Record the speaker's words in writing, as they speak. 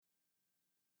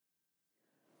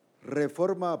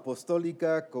Reforma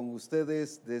Apostólica con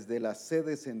ustedes desde la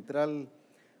sede central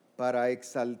para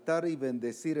exaltar y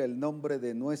bendecir el nombre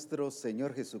de nuestro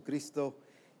Señor Jesucristo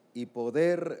y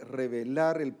poder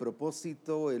revelar el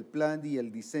propósito, el plan y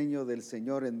el diseño del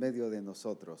Señor en medio de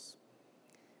nosotros.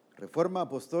 Reforma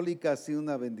Apostólica ha sido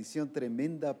una bendición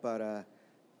tremenda para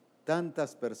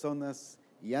tantas personas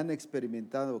y han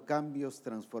experimentado cambios,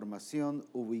 transformación,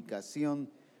 ubicación,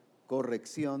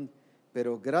 corrección,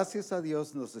 pero gracias a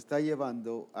Dios nos está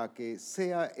llevando a que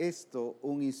sea esto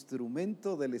un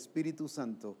instrumento del Espíritu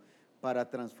Santo para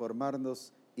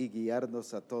transformarnos y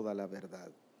guiarnos a toda la verdad.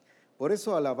 Por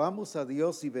eso alabamos a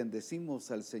Dios y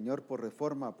bendecimos al Señor por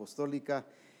Reforma Apostólica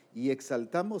y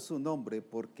exaltamos su nombre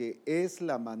porque es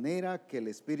la manera que el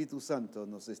Espíritu Santo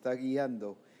nos está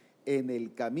guiando en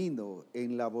el camino,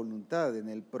 en la voluntad, en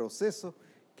el proceso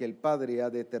que el Padre ha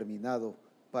determinado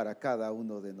para cada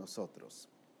uno de nosotros.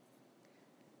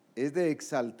 Es de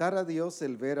exaltar a Dios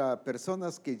el ver a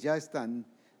personas que ya están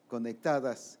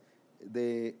conectadas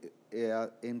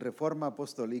en Reforma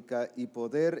Apostólica y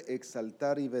poder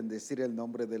exaltar y bendecir el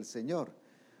nombre del Señor.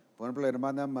 Por ejemplo, la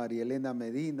hermana María Elena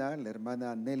Medina, la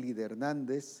hermana Nelly de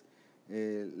Hernández,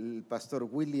 el pastor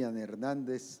William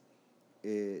Hernández,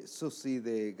 Susi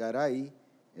de Garay,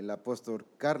 el apóstol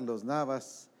Carlos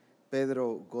Navas,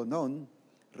 Pedro Gonón,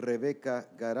 Rebeca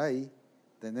Garay.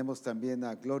 Tenemos también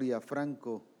a Gloria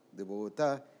Franco de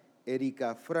Bogotá,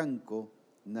 Erika Franco,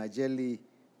 Nayeli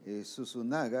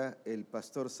Susunaga, el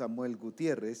pastor Samuel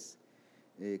Gutiérrez,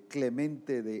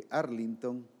 Clemente de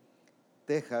Arlington,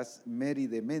 Texas, Mary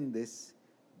de Méndez,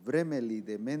 Bremely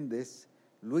de Méndez,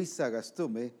 Luisa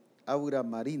Gastume, Aura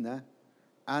Marina,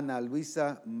 Ana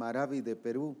Luisa Maravi de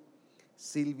Perú,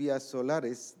 Silvia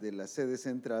Solares de la sede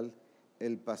central,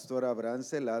 el pastor Abraham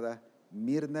Celada,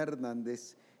 Mirna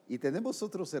Hernández, y tenemos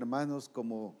otros hermanos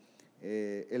como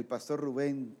el pastor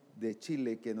Rubén de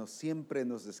Chile, que siempre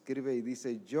nos escribe y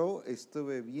dice: yo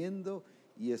estuve viendo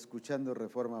y escuchando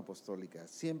Reforma Apostólica.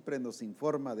 Siempre nos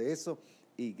informa de eso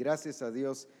y gracias a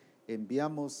Dios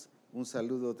enviamos un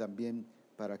saludo también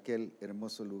para aquel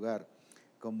hermoso lugar.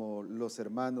 Como los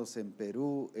hermanos en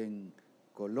Perú, en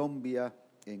Colombia,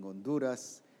 en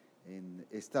Honduras, en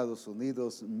Estados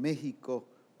Unidos, México,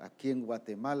 aquí en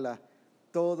Guatemala,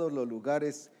 todos los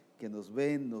lugares que nos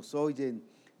ven, nos oyen,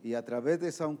 y a través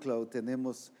de SoundCloud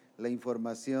tenemos la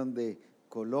información de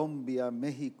Colombia,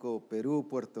 México, Perú,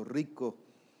 Puerto Rico,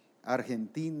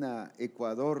 Argentina,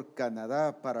 Ecuador,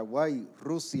 Canadá, Paraguay,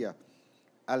 Rusia,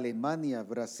 Alemania,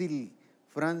 Brasil,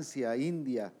 Francia,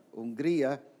 India,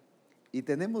 Hungría, y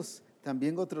tenemos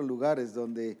también otros lugares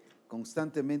donde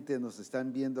constantemente nos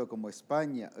están viendo, como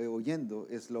España, oyendo,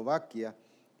 Eslovaquia,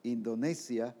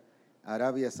 Indonesia,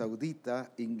 Arabia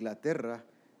Saudita, Inglaterra,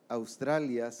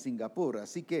 Australia, Singapur.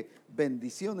 Así que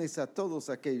bendiciones a todos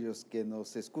aquellos que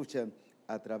nos escuchan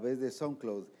a través de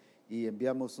SoundCloud y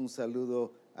enviamos un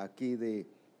saludo aquí de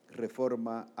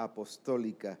Reforma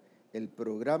Apostólica, el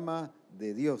programa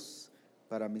de Dios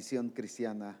para Misión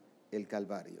Cristiana El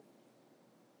Calvario.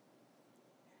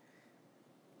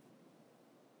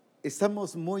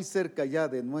 Estamos muy cerca ya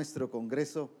de nuestro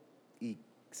congreso y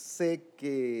sé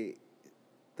que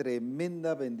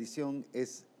tremenda bendición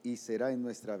es y será en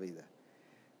nuestra vida.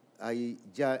 Hay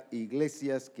ya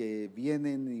iglesias que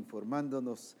vienen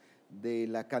informándonos de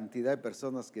la cantidad de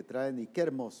personas que traen y qué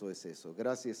hermoso es eso.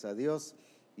 Gracias a Dios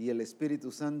y el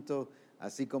Espíritu Santo,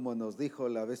 así como nos dijo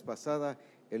la vez pasada,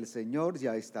 el Señor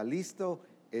ya está listo.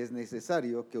 Es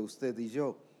necesario que usted y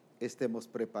yo estemos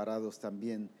preparados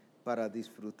también para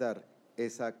disfrutar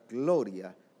esa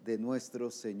gloria de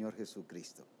nuestro Señor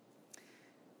Jesucristo.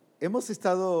 Hemos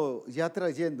estado ya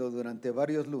trayendo durante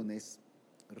varios lunes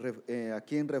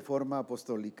aquí en Reforma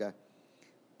Apostólica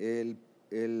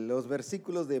los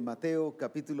versículos de Mateo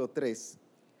capítulo 3,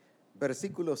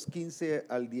 versículos 15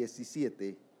 al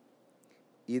 17,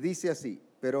 y dice así: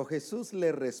 pero Jesús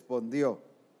le respondió: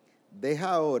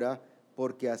 deja ahora,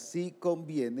 porque así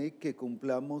conviene que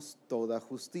cumplamos toda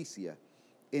justicia.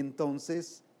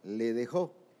 Entonces le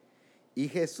dejó. Y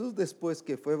Jesús, después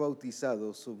que fue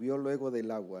bautizado, subió luego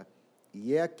del agua,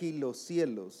 y he aquí los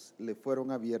cielos le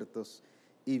fueron abiertos,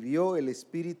 y vio el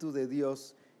Espíritu de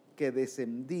Dios que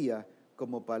descendía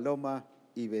como paloma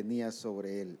y venía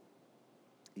sobre él.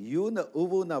 Y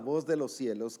hubo una voz de los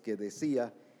cielos que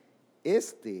decía: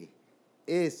 este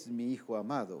es mi Hijo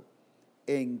amado,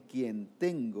 en quien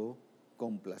tengo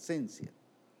complacencia.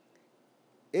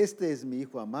 Este es mi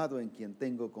Hijo amado, en quien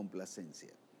tengo complacencia.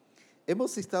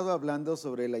 Hemos estado hablando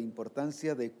sobre la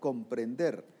importancia de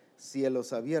comprender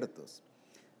cielos abiertos.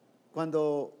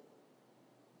 Cuando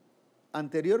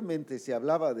anteriormente se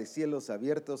hablaba de cielos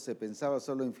abiertos, se pensaba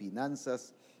solo en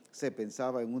finanzas, se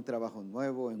pensaba en un trabajo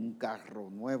nuevo, en un carro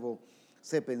nuevo,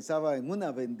 se pensaba en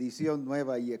una bendición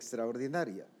nueva y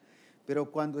extraordinaria.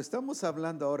 Pero cuando estamos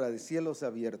hablando ahora de cielos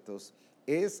abiertos,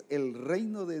 es el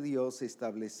reino de Dios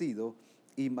establecido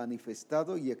y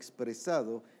manifestado y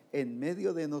expresado en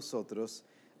medio de nosotros,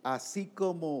 así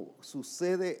como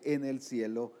sucede en el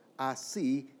cielo,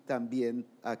 así también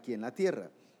aquí en la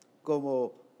tierra.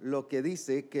 Como lo que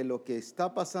dice que lo que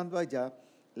está pasando allá,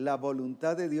 la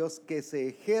voluntad de Dios que se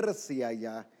ejerce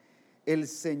allá, el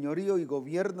señorío y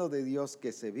gobierno de Dios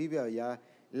que se vive allá,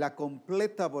 la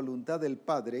completa voluntad del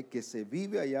Padre que se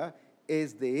vive allá,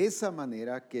 es de esa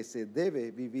manera que se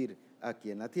debe vivir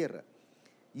aquí en la tierra.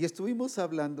 Y estuvimos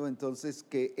hablando entonces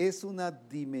que es una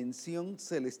dimensión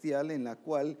celestial en la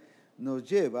cual nos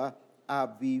lleva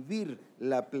a vivir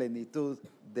la plenitud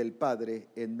del Padre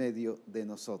en medio de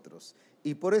nosotros.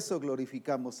 Y por eso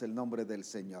glorificamos el nombre del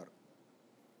Señor.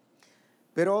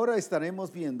 Pero ahora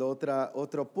estaremos viendo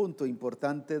otro punto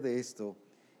importante de esto,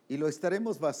 y lo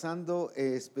estaremos basando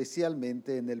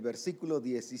especialmente en el versículo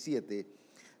 17,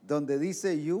 donde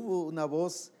dice: y hubo una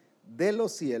voz de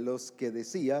los cielos que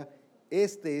decía: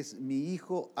 este es mi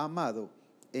Hijo amado,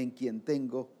 en quien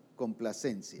tengo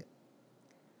complacencia.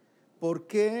 ¿Por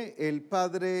qué el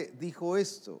Padre dijo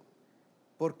esto?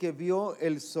 Porque vio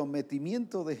el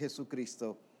sometimiento de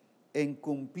Jesucristo en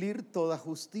cumplir toda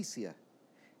justicia.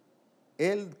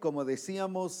 Él, como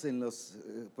decíamos en los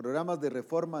programas de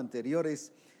Reforma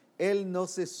anteriores, Él no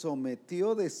se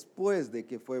sometió después de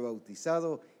que fue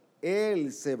bautizado.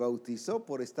 Él se bautizó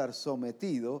por estar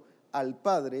sometido al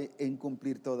Padre en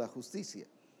cumplir toda justicia,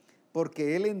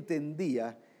 porque Él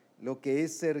entendía lo que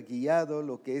es ser guiado,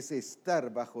 lo que es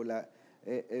estar bajo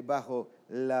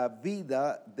la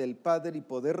vida del Padre y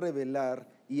poder revelar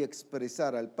y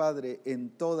expresar al Padre en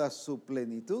toda su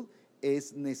plenitud.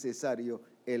 Es necesario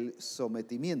el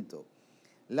sometimiento.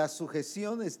 La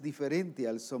sujeción es diferente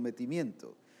al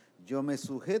sometimiento. Yo me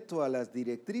sujeto a las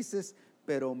directrices,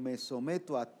 pero me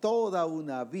someto a toda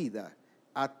una vida,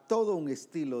 a todo un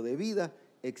estilo de vida,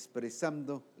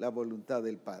 expresando la voluntad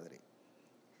del Padre.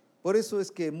 Por eso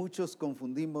es que muchos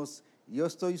confundimos: yo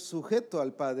estoy sujeto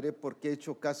al Padre porque he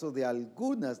hecho caso de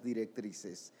algunas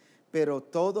directrices, pero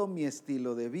todo mi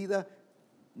estilo de vida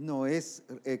no es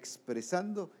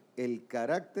expresando el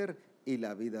carácter y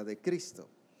la vida de Cristo.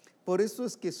 Por eso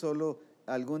es que solo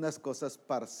algunas cosas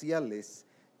parciales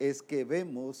es que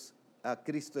vemos a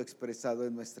Cristo expresado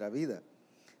en nuestra vida.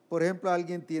 Por ejemplo,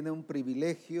 alguien tiene un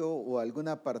privilegio o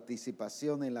alguna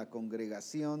participación en la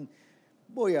congregación,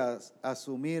 voy a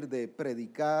asumir, de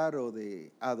predicar o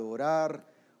de adorar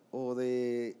o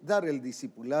de dar el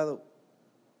discipulado.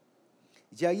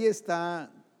 Y ahí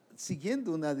está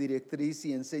siguiendo una directriz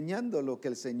y enseñando lo que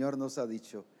el Señor nos ha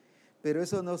dicho. Pero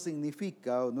eso no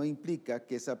significa o no implica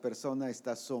que esa persona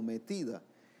está sometida,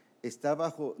 está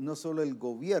bajo no solo el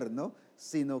gobierno,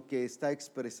 sino que está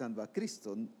expresando a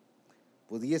Cristo.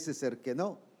 Pudiese ser que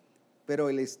no, pero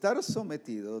el estar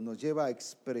sometido nos lleva a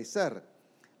expresar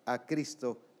a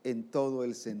Cristo en todo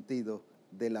el sentido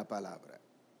de la palabra.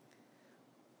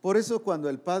 Por eso cuando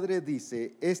el Padre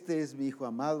dice: este es mi Hijo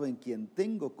amado en quien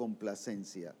tengo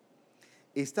complacencia,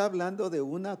 está hablando de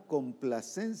una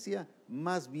complacencia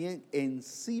más bien en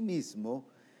sí mismo,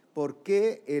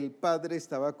 porque el Padre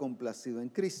estaba complacido en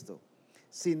Cristo,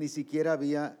 si ni siquiera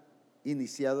había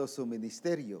iniciado su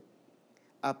ministerio,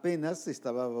 apenas se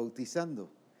estaba bautizando,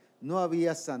 no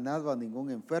había sanado a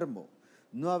ningún enfermo,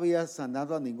 no había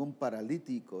sanado a ningún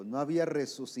paralítico, no había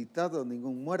resucitado a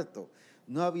ningún muerto,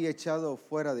 no había echado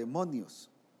fuera demonios.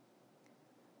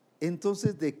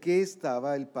 Entonces, ¿de qué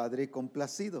estaba el Padre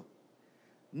complacido?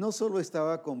 No solo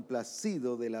estaba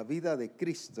complacido de la vida de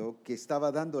Cristo, que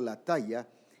estaba dando la talla,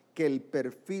 que el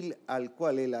perfil al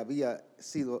cual él había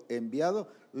sido enviado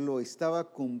lo estaba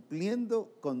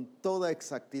cumpliendo con toda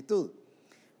exactitud.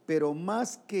 Pero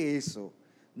más que eso,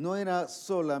 no era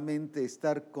solamente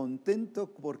estar contento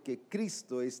porque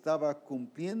Cristo estaba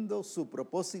cumpliendo su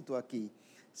propósito aquí,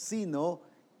 sino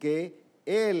que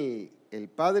él, el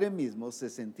Padre mismo, se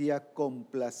sentía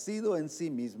complacido en sí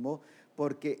mismo,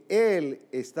 porque Él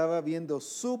estaba viendo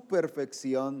su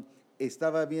perfección,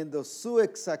 estaba viendo su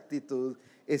exactitud,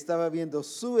 estaba viendo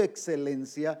su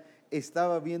excelencia,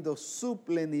 estaba viendo su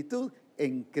plenitud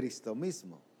en Cristo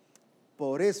mismo.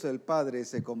 Por eso el Padre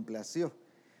se complació,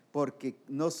 porque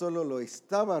no solo lo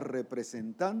estaba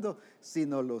representando,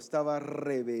 sino lo estaba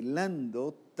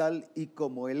revelando tal y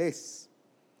como Él es.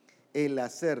 El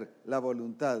hacer la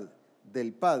voluntad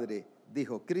del Padre,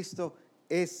 dijo Cristo,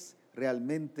 es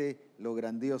realmente lo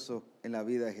grandioso en la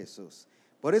vida de Jesús.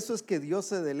 Por eso es que Dios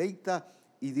se deleita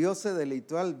y Dios se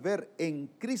deleitó al ver en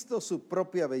Cristo su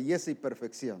propia belleza y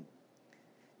perfección.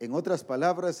 En otras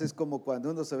palabras, es como cuando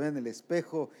uno se ve en el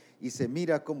espejo y se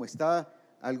mira cómo está.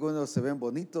 Algunos se ven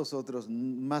bonitos, otros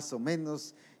más o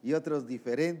menos, y otros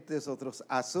diferentes, otros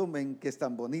asumen que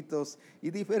están bonitos, y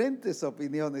diferentes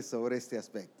opiniones sobre este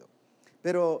aspecto.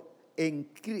 Pero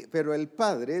el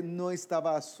Padre no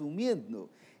estaba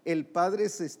asumiendo. El Padre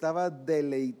se estaba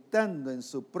deleitando en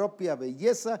su propia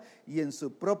belleza y en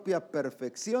su propia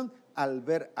perfección al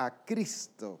ver a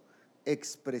Cristo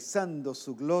expresando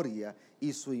su gloria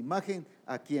y su imagen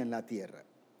aquí en la tierra.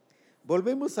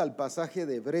 Volvemos al pasaje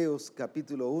de Hebreos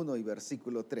capítulo 1 y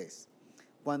versículo 3,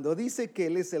 cuando dice que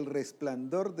Él es el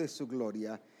resplandor de su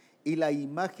gloria y la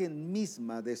imagen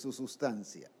misma de su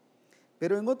sustancia.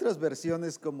 Pero en otras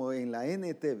versiones, como en la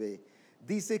NTV,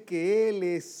 dice que Él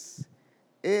es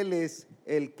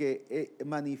el que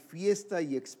manifiesta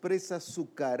y expresa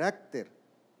su carácter,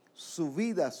 su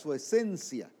vida, su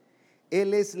esencia.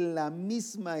 Él es la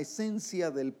misma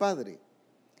esencia del Padre.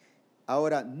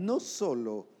 Ahora, no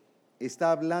solo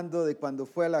está hablando de cuando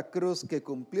fue a la cruz que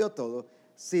cumplió todo,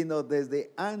 sino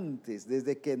desde antes,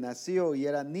 desde que nació y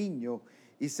era niño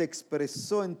y se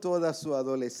expresó en toda su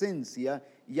adolescencia,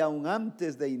 y aún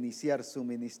antes de iniciar su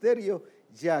ministerio,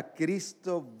 ya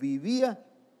Cristo vivía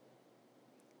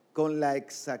con la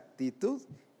exactitud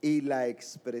y la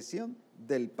expresión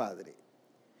del Padre.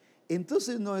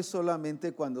 Entonces no es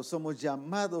solamente cuando somos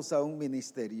llamados a un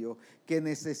ministerio que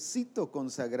necesito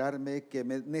consagrarme, que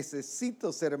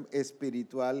necesito ser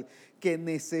espiritual, que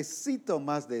necesito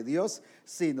más de Dios,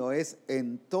 sino es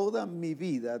en toda mi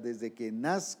vida, desde que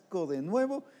nazco de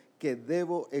nuevo, que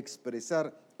debo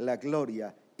expresar la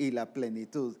gloria y la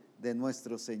plenitud de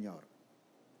nuestro Señor.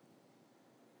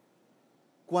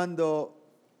 Cuando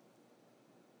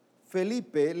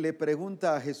Felipe le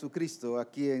pregunta a Jesucristo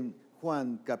aquí en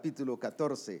Juan capítulo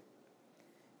 14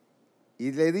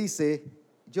 y le dice: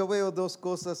 yo veo dos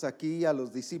cosas aquí a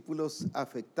los discípulos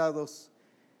afectados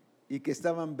y que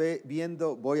estaban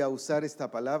viendo, voy a usar esta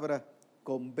palabra,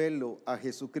 con velo a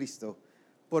Jesucristo,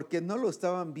 porque no lo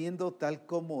estaban viendo tal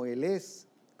como Él es,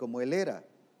 como Él era,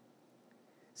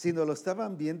 sino lo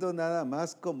estaban viendo nada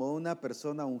más como una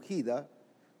persona ungida,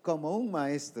 como un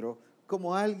maestro,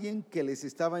 como alguien que les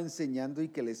estaba enseñando y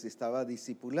que les estaba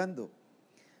discipulando.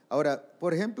 Ahora,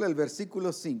 por ejemplo, el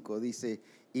versículo 5 dice: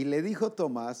 y le dijo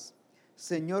Tomás: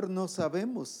 Señor, no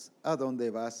sabemos a dónde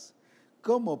vas,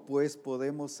 ¿cómo pues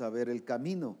podemos saber el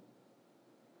camino?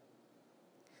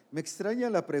 Me extraña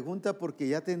la pregunta, porque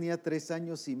ya tenía 3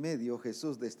 años y medio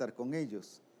Jesús de estar con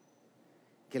ellos,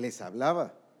 que les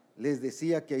hablaba, les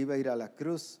decía que iba a ir a la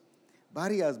cruz.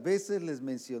 Varias veces les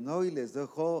mencionó y les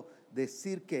dejó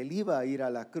decir que Él iba a ir a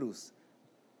la cruz.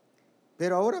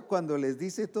 Pero ahora, cuando les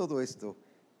dice todo esto,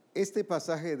 este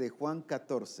pasaje de Juan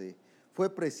 14 fue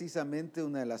precisamente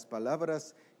una de las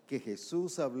palabras que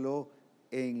Jesús habló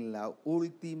en la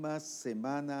última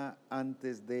semana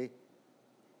antes de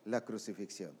la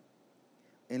crucifixión,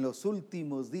 en los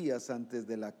últimos días antes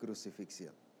de la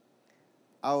crucifixión.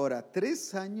 Ahora,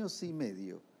 3 años y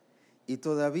medio, y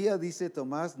todavía dice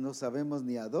Tomás: no sabemos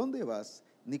ni a dónde vas,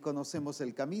 ni conocemos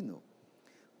el camino.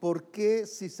 ¿Por qué,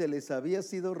 si se les había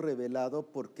sido revelado,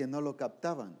 por qué no lo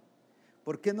captaban?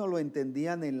 ¿Por qué no lo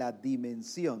entendían en la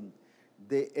dimensión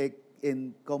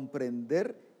en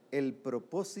comprender el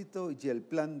propósito y el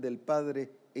plan del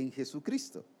Padre en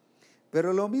Jesucristo?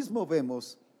 Pero lo mismo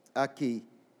vemos aquí.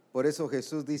 Por eso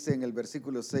Jesús dice en el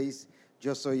versículo 6: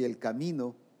 yo soy el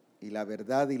camino y la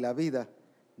verdad y la vida.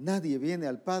 Nadie viene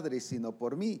al Padre sino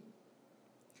por mí.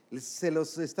 Se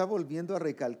los está volviendo a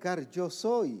recalcar: yo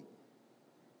soy.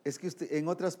 Es que usted, en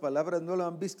otras palabras, no lo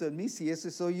han visto en mí, si ese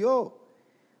soy yo.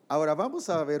 Ahora vamos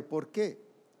a ver por qué.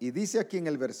 Y dice aquí en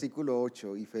el versículo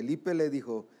 8: y Felipe le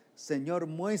dijo: Señor,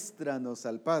 muéstranos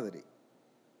al Padre,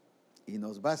 y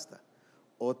nos basta.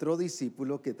 Otro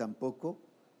discípulo que tampoco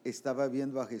estaba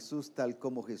viendo a Jesús tal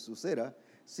como Jesús era,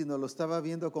 sino lo estaba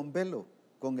viendo con velo,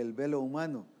 con el velo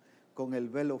humano, con el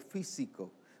velo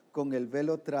físico, con el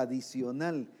velo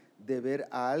tradicional de ver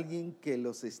a alguien que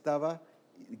los estaba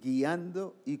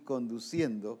guiando y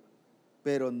conduciendo,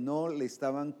 pero no le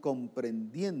estaban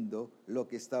comprendiendo lo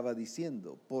que estaba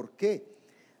diciendo. ¿Por qué?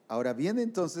 Ahora viene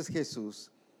entonces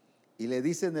Jesús y le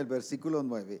dice en el versículo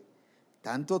 9: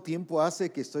 ¿tanto tiempo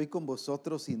hace que estoy con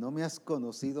vosotros y no me has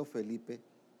conocido, Felipe?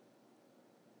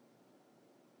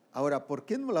 Ahora, ¿por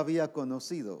qué no lo había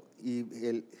conocido? Y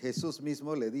Jesús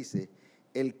mismo le dice: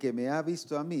 el que me ha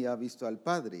visto a mí ha visto al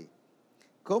Padre.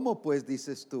 ¿Cómo pues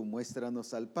dices tú,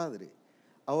 muéstranos al Padre?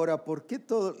 Ahora, ¿por qué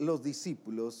todos los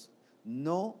discípulos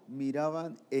no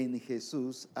miraban en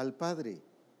Jesús al Padre?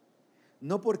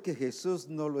 no porque Jesús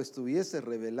no lo estuviese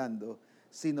revelando,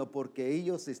 sino porque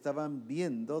ellos estaban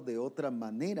viendo de otra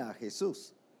manera a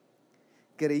Jesús.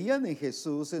 Creían en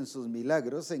Jesús, en sus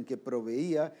milagros, en que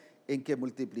proveía, en que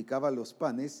multiplicaba los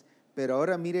panes, pero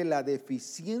ahora mire la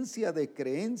deficiencia de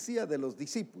creencia de los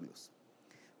discípulos.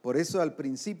 Por eso al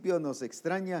principio nos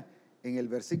extraña en el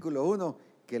versículo 1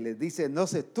 que les dice: no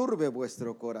se turbe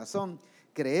vuestro corazón,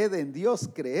 creed en Dios,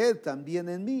 creed también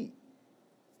en mí.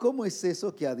 ¿Cómo es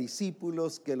eso que a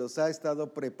discípulos que los ha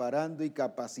estado preparando y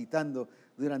capacitando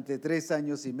durante 3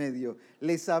 años y medio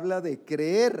les habla de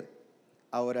creer?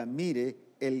 Ahora mire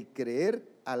el creer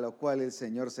a lo cual el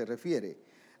Señor se refiere.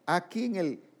 Aquí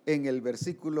en el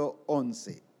versículo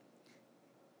 11.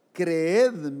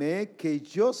 Creedme que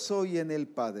yo soy en el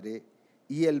Padre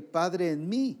y el Padre en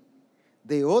mí.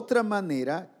 De otra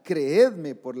manera,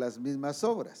 creedme por las mismas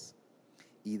obras.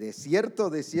 Y de cierto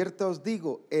os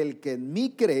digo, el que en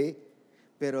mí cree,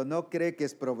 pero no cree que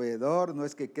es proveedor, no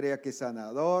es que crea que es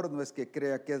sanador, no es que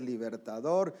crea que es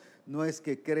libertador, no es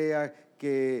que crea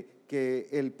que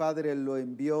el Padre lo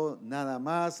envió nada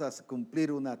más a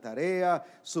cumplir una tarea,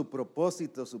 su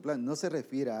propósito, su plan. No se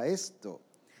refiere a esto.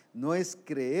 No es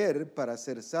creer para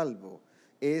ser salvo,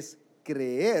 es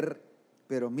creer,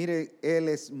 pero mire, él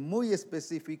es muy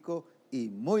específico y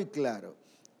muy claro.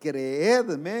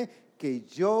 Creedme que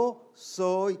yo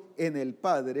soy en el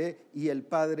Padre y el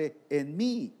Padre en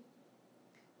mí.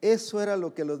 Eso era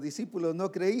lo que los discípulos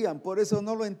no creían, por eso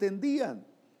no lo entendían.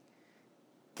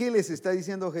 ¿Qué les está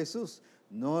diciendo Jesús?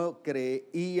 No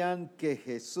creían que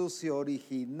Jesús se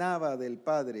originaba del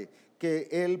Padre, que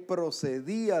Él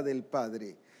procedía del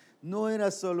Padre. No era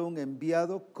solo un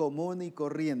enviado común y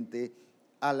corriente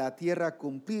a la tierra a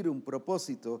cumplir un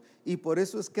propósito, y por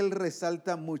eso es que Él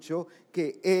resalta mucho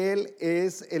que Él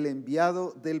es el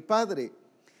enviado del Padre,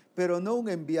 pero no un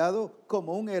enviado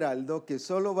como un heraldo que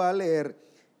solo va a leer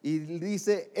y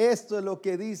dice: esto es lo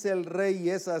que dice el rey y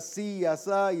es así y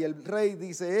asá, y el rey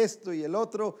dice esto y el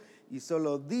otro, y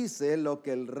solo dice lo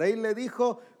que el rey le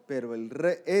dijo, pero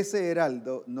ese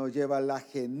heraldo no lleva la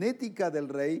genética del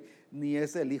rey ni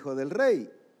es el hijo del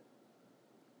rey.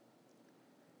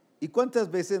 ¿Y cuántas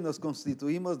veces nos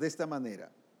constituimos de esta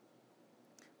manera?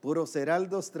 Puros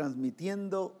heraldos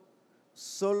transmitiendo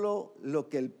solo lo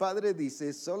que el Padre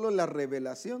dice, solo la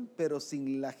revelación, pero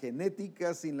sin la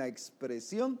genética, sin la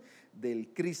expresión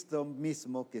del Cristo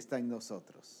mismo que está en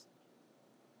nosotros.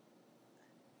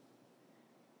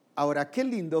 Ahora, qué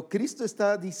lindo, Cristo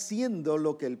está diciendo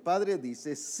lo que el Padre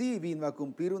dice. Sí vino a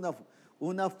cumplir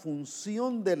una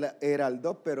función del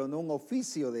heraldo, pero no un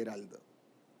oficio de heraldo.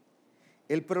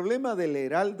 El problema del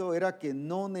heraldo era que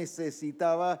no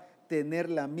necesitaba tener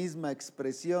la misma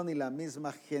expresión y la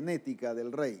misma genética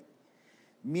del rey.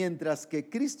 Mientras que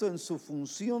Cristo en su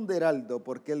función de heraldo,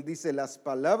 porque Él dice: las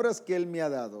palabras que Él me ha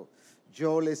dado,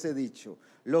 yo les he dicho.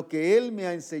 Lo que Él me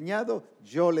ha enseñado,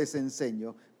 yo les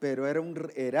enseño. Pero era un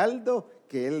heraldo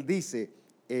que Él dice: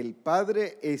 el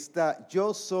Padre está,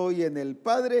 yo soy en el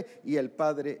Padre y el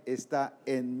Padre está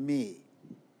en mí.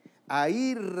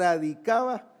 Ahí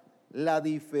radicaba la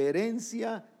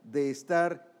diferencia de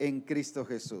estar en Cristo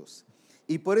Jesús.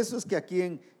 Y por eso es que aquí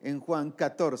en Juan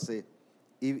 14,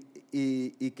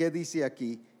 y ¿qué dice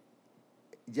aquí?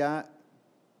 Ya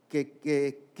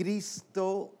que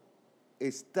Cristo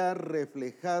está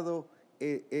reflejado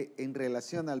en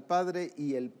relación al Padre,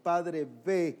 y el Padre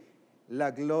ve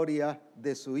la gloria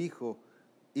de su Hijo,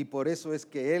 y por eso es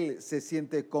que Él se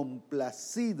siente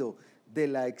complacido de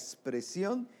la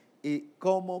expresión y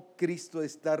cómo Cristo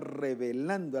está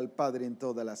revelando al Padre en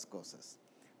todas las cosas.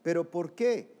 ¿Pero por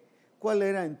qué? ¿Cuál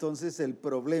era entonces el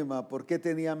problema? ¿Por qué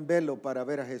tenían velo para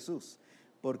ver a Jesús?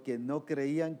 Porque no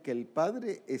creían que el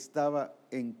Padre estaba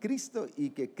en Cristo y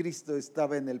que Cristo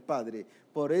estaba en el Padre.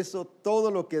 Por eso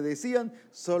todo lo que decían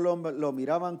solo lo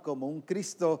miraban como un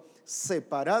Cristo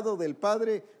separado del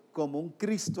Padre, como un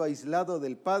Cristo aislado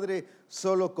del Padre,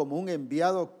 solo como un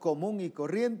enviado común y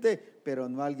corriente, pero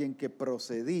no alguien que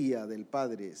procedía del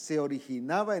Padre, se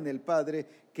originaba en el Padre,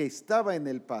 que estaba en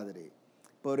el Padre.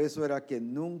 Por eso era que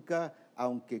nunca,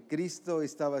 aunque Cristo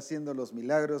estaba haciendo los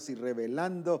milagros y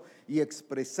revelando y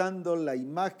expresando la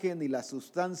imagen y la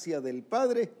sustancia del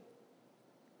Padre,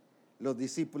 los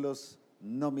discípulos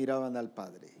no miraban al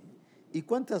Padre. ¿Y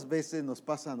cuántas veces nos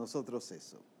pasa a nosotros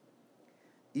eso?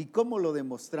 ¿Y cómo lo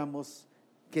demostramos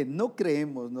que no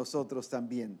creemos nosotros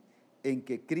también en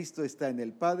que Cristo está en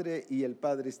el Padre y el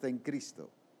Padre está en Cristo?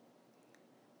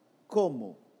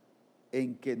 ¿Cómo?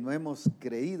 En que no hemos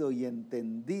creído y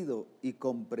entendido y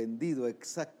comprendido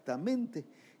exactamente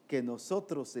que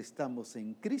nosotros estamos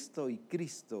en Cristo y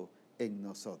Cristo en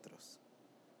nosotros.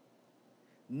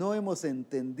 no hemos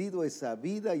entendido esa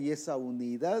vida y esa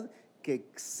unidad que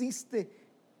existe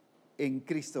en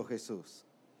Cristo Jesús.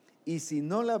 Y si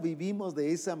no la vivimos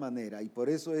de esa manera, y por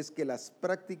eso es que las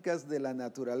prácticas de la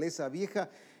naturaleza vieja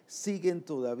siguen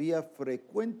todavía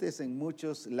frecuentes en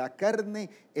muchos, la carne,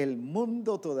 el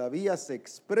mundo todavía se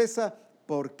expresa.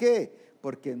 ¿Por qué?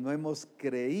 Porque no hemos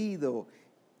creído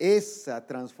esa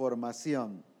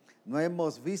transformación, no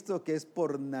hemos visto que es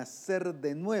por nacer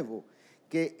de nuevo,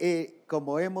 que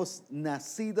como hemos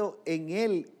nacido en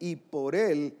Él y por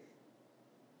Él,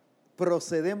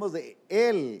 procedemos de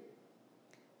Él.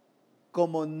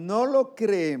 Como no lo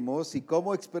creemos y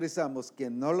cómo expresamos que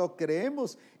no lo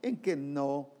creemos, en que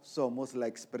no somos la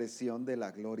expresión de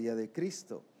la gloria de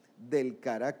Cristo, del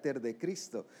carácter de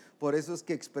Cristo. Por eso es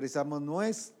que expresamos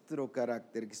nuestro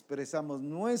carácter, expresamos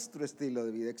nuestro estilo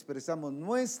de vida, expresamos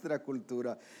nuestra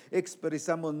cultura,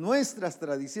 expresamos nuestras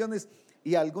tradiciones,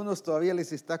 y a algunos todavía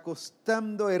les está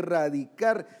costando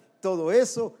erradicar todo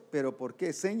eso. ¿Pero por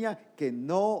qué? Seña que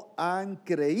no han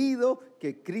creído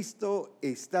que Cristo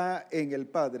está en el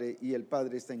Padre y el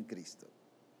Padre está en Cristo.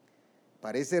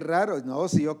 Parece raro. No,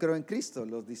 si yo creo en Cristo.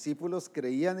 Los discípulos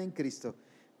creían en Cristo,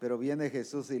 pero viene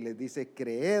Jesús y les dice: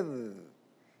 creed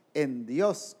en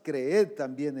Dios, creed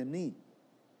también en mí.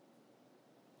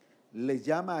 Les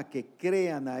llama a que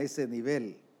crean a ese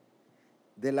nivel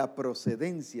de la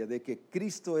procedencia, de que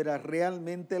Cristo era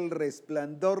realmente el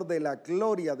resplandor de la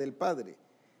gloria del Padre,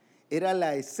 era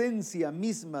la esencia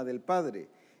misma del Padre,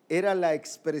 era la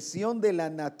expresión de la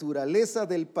naturaleza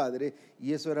del Padre,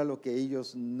 y eso era lo que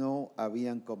ellos no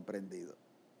habían comprendido.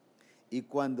 Y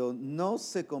cuando no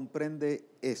se comprende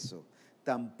eso,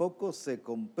 tampoco se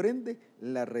comprende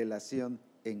la relación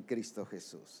en Cristo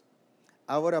Jesús.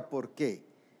 Ahora, ¿por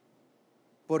qué?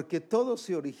 Porque todo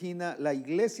se origina, la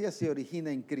iglesia se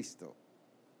origina en Cristo.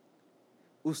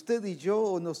 Usted y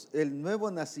yo, el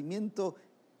nuevo nacimiento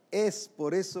es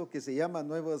por eso que se llama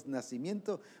nuevo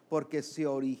nacimiento, porque se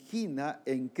origina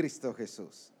en Cristo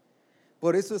Jesús.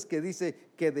 Por eso es que dice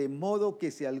que de modo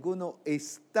que si alguno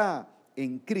está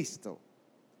en Cristo.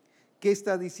 ¿Qué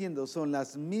está diciendo? Son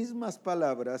las mismas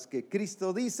palabras que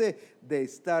Cristo dice de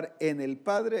estar en el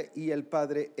Padre y el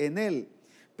Padre en Él.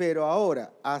 Pero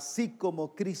ahora, así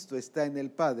como Cristo está en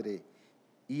el Padre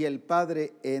y el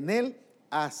Padre en Él,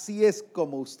 así es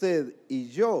como usted y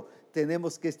yo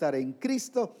tenemos que estar en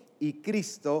Cristo y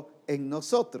Cristo en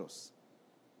nosotros.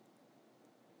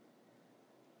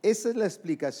 Esa es la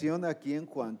explicación aquí en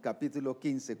Juan capítulo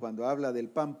 15, cuando habla del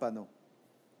pámpano.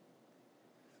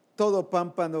 Todo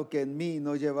pámpano que en mí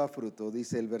no lleva fruto,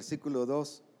 dice el versículo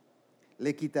 2,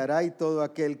 le quitará, y todo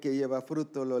aquel que lleva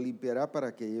fruto lo limpiará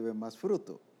para que lleve más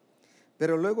fruto.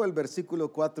 Pero luego el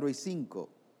versículo 4 y 5,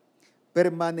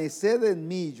 permaneced en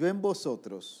mí, yo en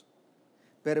vosotros.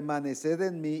 Permaneced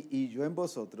en mí y yo en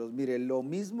vosotros. Mire, lo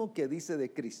mismo que dice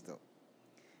de Cristo.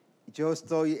 Yo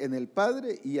estoy en el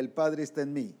Padre y el Padre está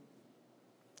en mí.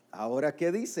 Ahora,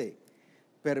 ¿qué dice?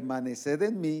 Permaneced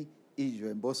en mí y yo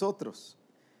en vosotros.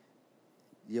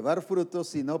 Llevar frutos,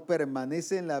 si no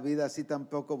permanece en la vida, así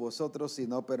tampoco vosotros si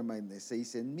no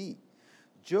permanecéis en mí.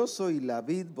 Yo soy la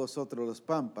vid, vosotros los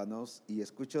pámpanos. Y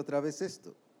escucha otra vez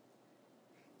esto: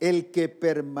 el que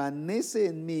permanece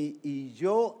en mí y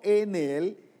yo en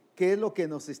él. ¿Qué es lo que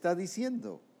nos está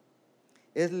diciendo?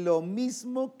 Es lo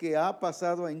mismo que ha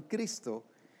pasado en Cristo,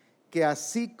 que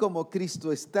así como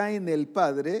Cristo está en el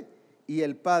Padre y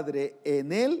el Padre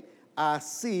en él,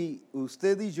 así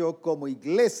usted y yo como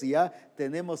iglesia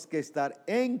tenemos que estar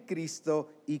en Cristo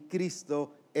y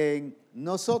Cristo en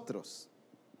nosotros.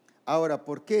 Ahora,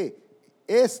 ¿por qué?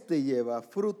 Este lleva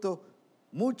fruto,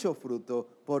 mucho fruto,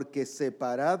 porque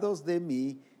separados de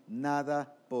mí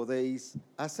nada podéis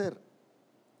hacer.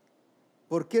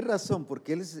 ¿Por qué razón?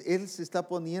 Porque él se está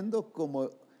poniendo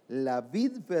como la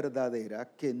vid verdadera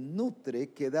que nutre,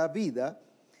 que da vida,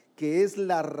 que es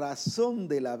la razón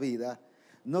de la vida,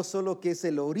 no solo que es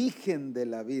el origen de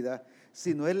la vida,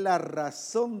 sino es la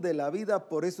razón de la vida.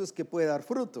 Por eso es que puede dar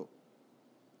fruto.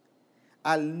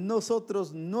 Al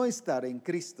nosotros no estar en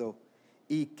Cristo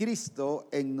y Cristo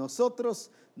en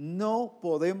nosotros, no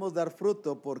podemos dar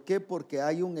fruto. ¿Por qué? Porque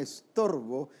hay un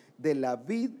estorbo de la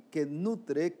vid que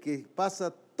nutre, que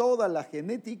pasa toda la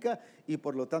genética, y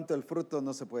por lo tanto el fruto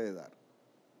no se puede dar.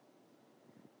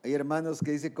 Hay hermanos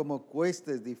que dicen como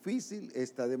cuesta, es difícil,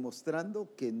 está demostrando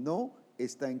que no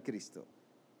está en Cristo.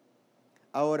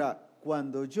 Ahora,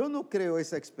 cuando yo no creo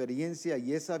esa experiencia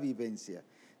y esa vivencia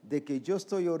de que yo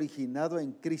estoy originado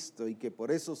en Cristo y que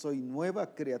por eso soy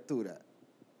nueva criatura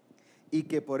y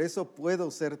que por eso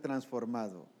puedo ser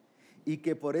transformado y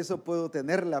que por eso puedo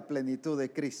tener la plenitud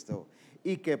de Cristo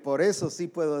y que por eso sí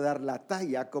puedo dar la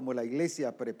talla como la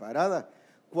iglesia preparada.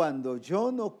 Cuando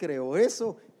yo no creo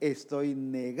eso, estoy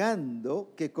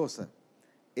negando, ¿qué cosa?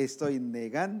 Estoy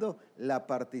negando la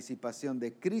participación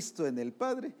de Cristo en el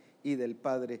Padre y del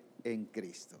Padre en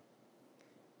Cristo.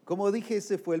 Como dije,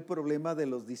 ese fue el problema de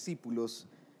los discípulos,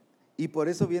 y por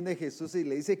eso viene Jesús y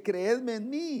le dice: creedme en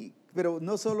mí, pero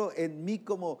no solo en mí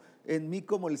como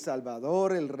el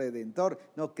Salvador, el Redentor,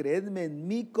 no, creedme en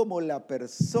mí como la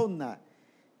persona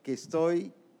que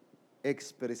estoy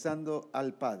expresando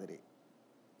al Padre.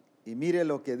 Y mire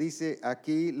lo que dice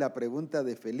aquí la pregunta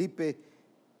de Felipe: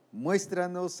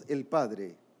 muéstranos el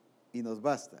Padre y nos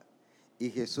basta. Y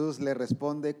Jesús le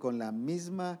responde con la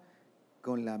misma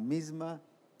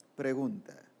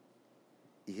pregunta.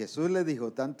 Y Jesús le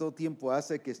dijo: tanto tiempo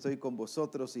hace que estoy con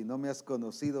vosotros y no me has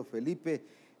conocido, Felipe.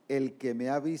 El que me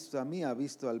ha visto a mí ha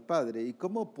visto al Padre. ¿Y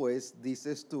cómo pues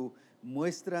dices tú,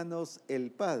 muéstranos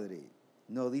el Padre?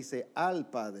 No dice al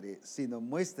Padre, sino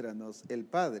muéstranos el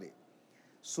Padre,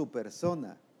 su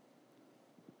persona.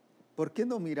 ¿Por qué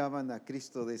no miraban a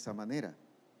Cristo de esa manera?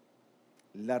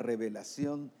 La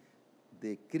revelación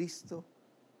de Cristo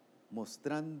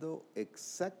mostrando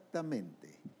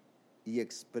exactamente y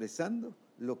expresando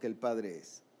lo que el Padre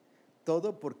es.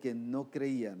 Todo porque no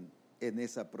creían en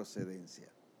esa procedencia.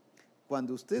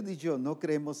 Cuando usted y yo no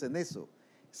creemos en eso,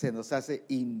 se nos hace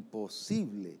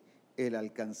imposible el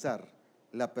alcanzar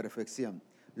la perfección.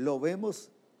 Lo vemos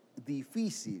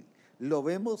difícil, lo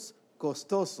vemos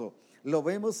costoso, lo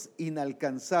vemos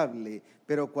inalcanzable,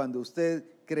 pero cuando usted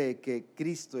cree que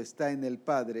Cristo está en el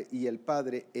Padre y el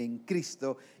Padre en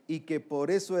Cristo, y que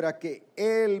por eso era que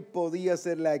Él podía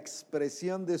ser la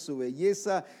expresión de su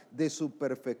belleza, de su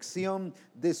perfección,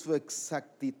 de su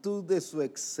exactitud, de su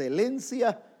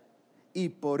excelencia, y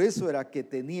por eso era que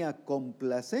tenía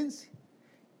complacencia.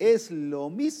 Es lo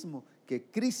mismo que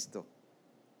Cristo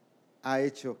ha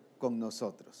hecho con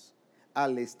nosotros.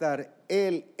 Al estar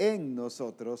Él en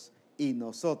nosotros y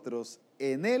nosotros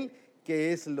en Él,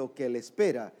 ¿qué es lo que Él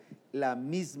espera? La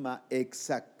misma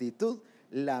exactitud,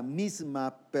 la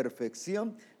misma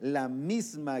perfección, la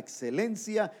misma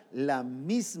excelencia, la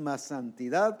misma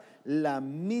santidad, la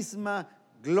misma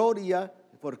gloria,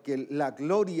 porque la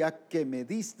gloria que me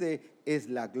diste es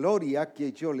la gloria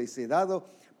que yo les he dado.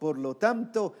 Por lo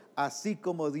tanto, así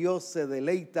como Dios se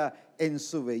deleita en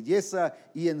su belleza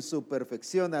y en su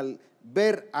perfección al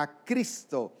ver a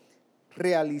Cristo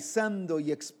realizando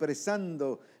y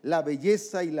expresando la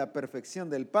belleza y la perfección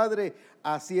del Padre,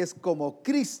 así es como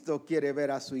Cristo quiere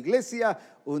ver a su iglesia,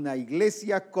 una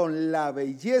iglesia con la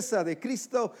belleza de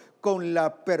Cristo, con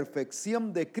la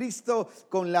perfección de Cristo,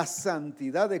 con la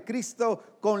santidad de Cristo,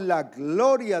 con la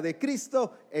gloria de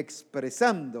Cristo,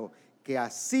 expresando que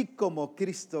así como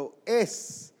Cristo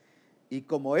es y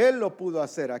como Él lo pudo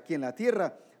hacer aquí en la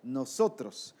tierra,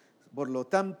 nosotros, por lo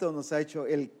tanto, nos ha hecho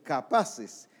Él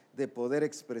capaces de poder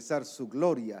expresar su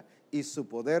gloria y su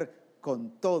poder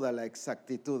con toda la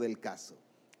exactitud del caso.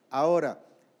 Ahora,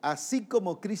 así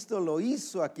como Cristo lo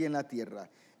hizo aquí en la tierra,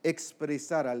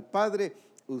 expresar al Padre,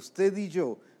 usted y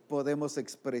yo podemos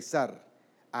expresar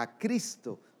a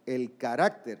Cristo el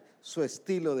carácter, su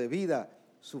estilo de vida,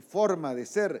 su forma de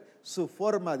ser, su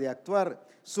forma de actuar,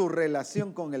 su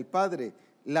relación con el Padre,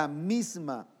 la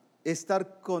misma,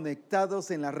 estar conectados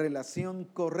en la relación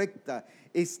correcta,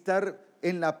 estar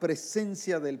en la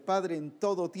presencia del Padre en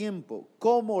todo tiempo.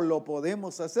 ¿Cómo lo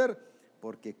podemos hacer?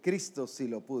 Porque Cristo sí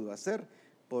lo pudo hacer,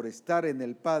 por estar en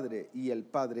el Padre y el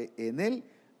Padre en Él.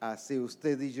 Así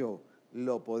usted y yo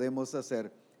lo podemos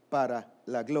hacer para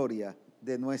la gloria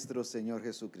de nuestro Señor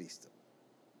Jesucristo.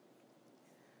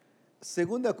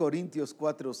 2 Corintios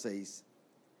 4:6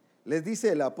 les dice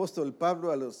el apóstol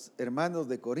Pablo a los hermanos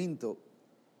de Corinto,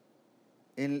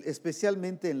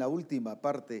 especialmente en la última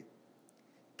parte,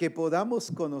 que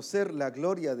podamos conocer la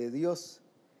gloria de Dios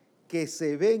que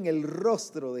se ve en el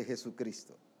rostro de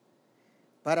Jesucristo.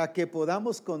 Para que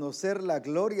podamos conocer la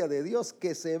gloria de Dios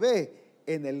que se ve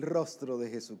en el rostro de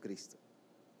Jesucristo.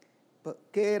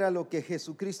 ¿Qué era lo que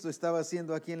Jesucristo estaba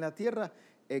haciendo aquí en la tierra?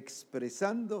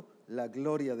 Expresando la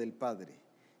gloria del Padre,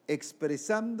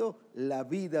 expresando la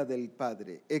vida del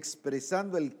Padre,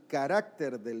 expresando el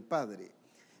carácter del Padre,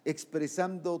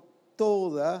 expresando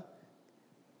toda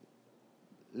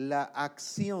la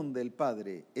acción del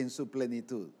Padre en su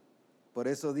plenitud. Por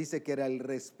eso dice que era el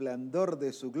resplandor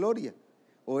de su gloria,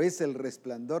 o es el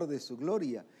resplandor de su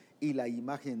gloria y la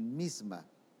imagen misma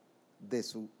de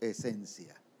su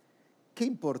esencia. Qué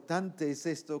importante es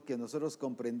esto, que nosotros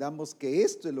comprendamos que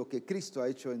esto es lo que Cristo ha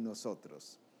hecho en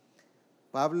nosotros.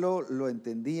 Pablo lo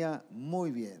entendía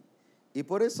muy bien, y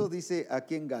por eso dice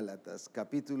aquí en Gálatas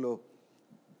capítulo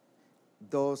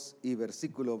 2 y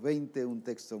versículo 20, un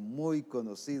texto muy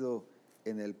conocido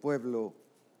en el pueblo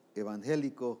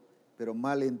evangélico, pero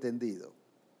mal entendido.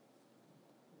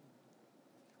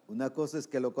 Una cosa es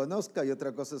que lo conozca y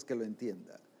otra cosa es que lo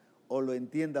entienda, o lo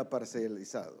entienda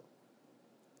parcializado.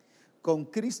 Con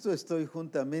Cristo estoy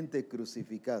juntamente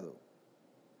crucificado,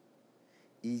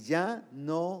 y ya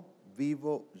no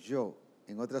vivo yo.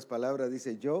 En otras palabras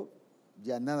dice yo,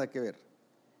 ya nada que ver.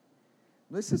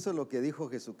 ¿No es eso lo que dijo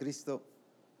Jesucristo?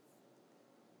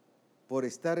 Por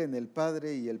estar en el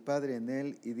Padre y el Padre en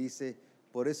Él, y dice,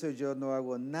 por eso yo no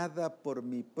hago nada por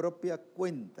mi propia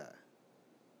cuenta.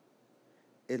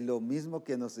 Es lo mismo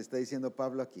que nos está diciendo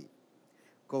Pablo aquí.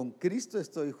 Con Cristo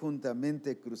estoy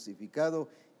juntamente crucificado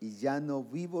y ya no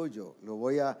vivo yo. Lo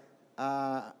voy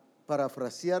a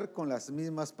parafrasear con las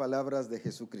mismas palabras de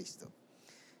Jesucristo.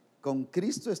 Con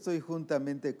Cristo estoy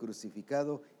juntamente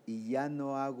crucificado y ya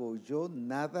no hago yo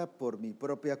nada por mi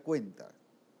propia cuenta.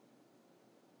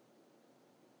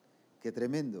 Qué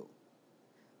tremendo.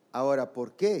 Ahora,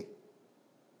 ¿por qué?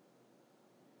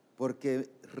 ¿Porque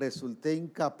resulté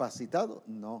incapacitado?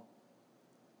 No.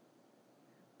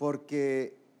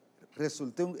 ¿Porque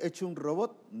resulté hecho un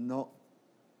robot? No.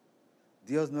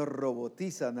 Dios no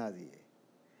robotiza a nadie.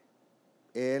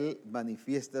 Él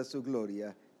manifiesta su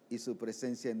gloria y su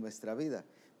presencia en nuestra vida.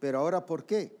 Pero ahora, ¿por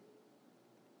qué?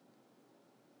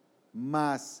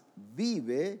 Mas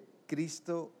vive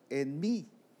Cristo en mí.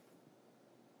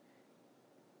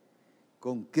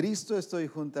 Con Cristo estoy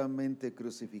juntamente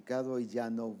crucificado y ya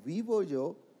no vivo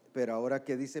yo, pero ahora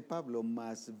que dice Pablo,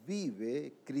 mas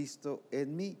vive Cristo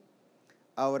en mí.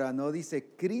 Ahora no dice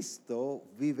Cristo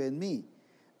vive en mí,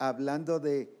 hablando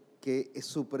de que es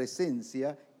su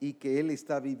presencia y que Él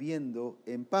está viviendo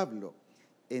en Pablo.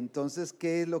 Entonces,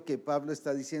 ¿qué es lo que Pablo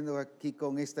está diciendo aquí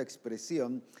con esta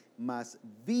expresión? Mas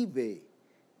vive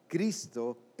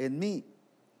Cristo en mí.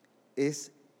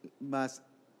 Es más,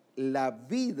 la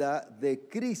vida de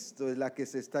Cristo es la que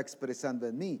se está expresando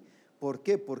en mí. ¿Por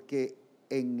qué? Porque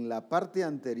en la parte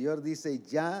anterior dice,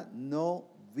 ya no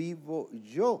vivo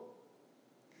yo.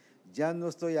 Ya no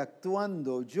estoy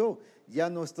actuando yo, ya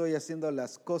no estoy haciendo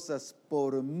las cosas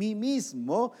por mí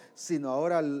mismo, sino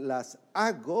ahora las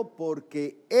hago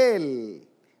porque Él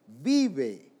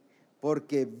vive,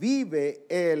 porque vive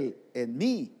Él en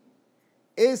mí.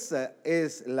 Esa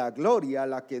es la gloria a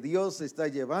la que Dios está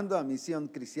llevando a Misión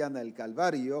Cristiana el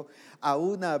Calvario, a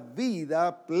una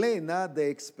vida plena de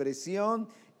expresión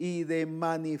y de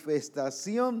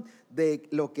manifestación de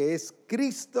lo que es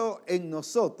Cristo en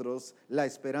nosotros, la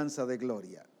esperanza de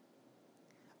gloria.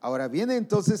 Ahora viene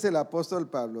entonces el apóstol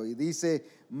Pablo y dice,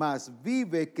 mas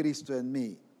vive Cristo en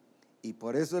mí. Y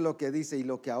por eso es lo que dice, y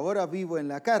lo que ahora vivo en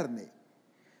la carne,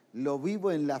 lo vivo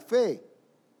en la fe,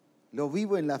 lo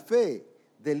vivo en la fe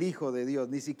del Hijo de Dios.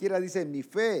 Ni siquiera dice en mi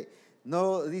fe,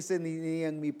 no dice ni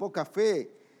en mi poca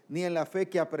fe, ni en la fe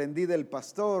que aprendí del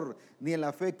pastor, ni en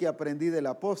la fe que aprendí del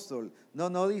apóstol.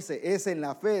 No dice, es en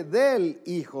la fe del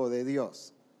Hijo de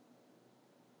Dios.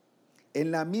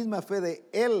 En la misma fe de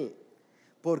Él,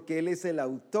 porque Él es el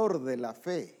autor de la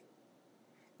fe.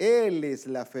 Él es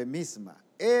la fe misma,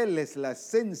 Él es la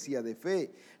esencia de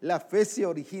fe. La fe se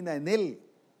origina en Él.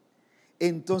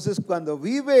 Entonces, cuando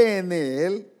vive en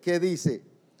Él, ¿qué dice?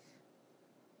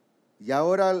 Y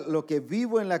ahora lo que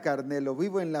vivo en la carne, lo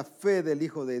vivo en la fe del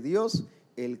Hijo de Dios,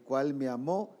 el cual me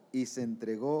amó y se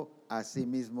entregó a sí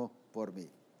mismo por mí.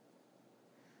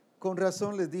 Con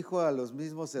razón les dijo a los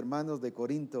mismos hermanos de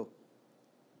Corinto,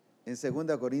 en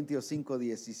 2 Corintios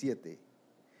 5:17,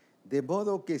 de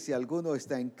modo que si alguno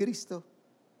está en Cristo,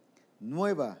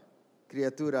 nueva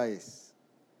criatura es.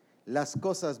 Las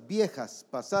cosas viejas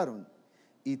pasaron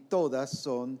y todas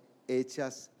son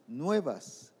hechas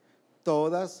nuevas.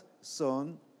 Todas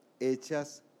son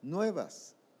hechas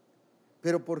nuevas.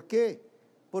 ¿Pero por qué?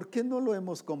 ¿Por qué no lo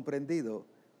hemos comprendido?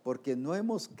 Porque no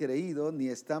hemos creído ni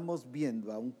estamos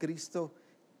viendo a un Cristo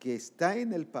que está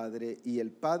en el Padre y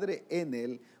el Padre en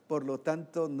Él. Por lo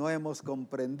tanto, no hemos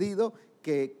comprendido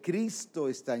que Cristo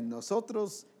está en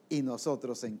nosotros y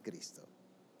nosotros en Cristo.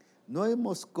 No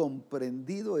hemos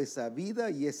comprendido esa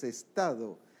vida y ese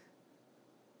estado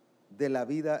de la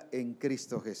vida en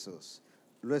Cristo Jesús.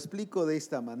 Lo explico de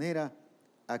esta manera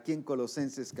aquí en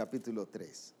Colosenses capítulo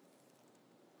 3.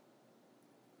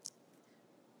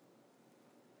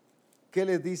 ¿Qué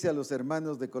les dice a los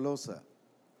hermanos de Colosa?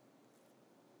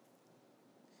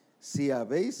 Si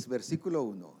habéis, versículo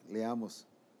 1, leamos.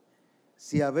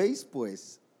 Si habéis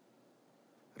pues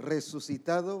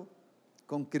resucitado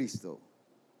con Cristo,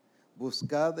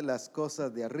 buscad las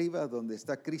cosas de arriba donde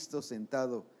está Cristo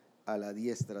sentado a la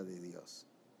diestra de Dios.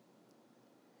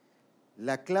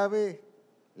 La clave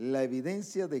La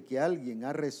evidencia de que alguien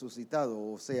ha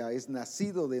resucitado, o sea, es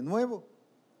nacido de nuevo,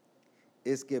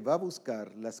 es que va a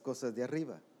buscar las cosas de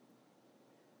arriba.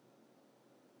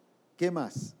 ¿Qué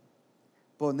más?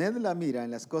 Poned la mira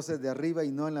en las cosas de arriba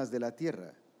y no en las de la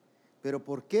tierra. ¿Pero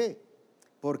por qué?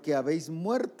 Porque habéis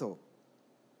muerto.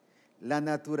 La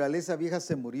naturaleza vieja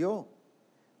se murió.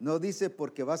 No dice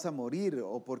porque vas a morir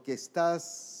o porque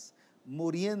estás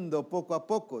muriendo poco a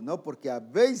poco, no, porque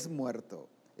habéis muerto.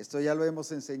 Esto ya lo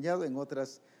hemos enseñado en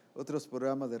otros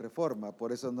programas de Reforma,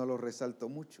 por eso no lo resalto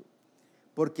mucho.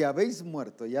 Porque habéis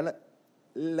muerto, ya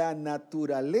la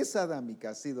naturaleza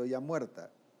adámica ha sido ya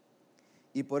muerta.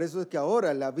 Y por eso es que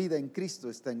ahora la vida en Cristo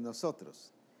está en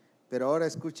nosotros. Pero ahora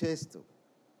escuche esto.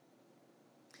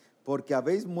 Porque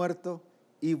habéis muerto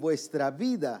y vuestra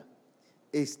vida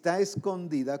está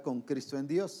escondida con Cristo en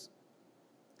Dios.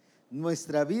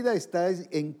 Nuestra vida está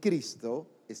en Cristo,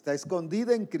 está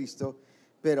escondida en Cristo,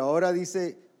 pero ahora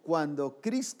dice, cuando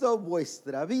Cristo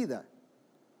vuestra vida.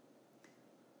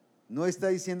 No está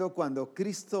diciendo cuando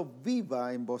Cristo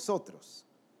viva en vosotros,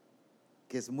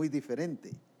 que es muy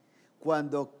diferente.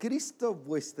 Cuando Cristo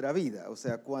vuestra vida, o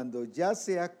sea, cuando ya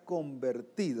se ha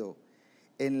convertido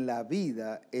en la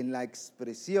vida, en la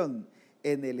expresión,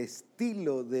 en el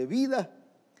estilo de vida,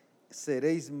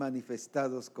 seréis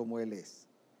manifestados como Él es.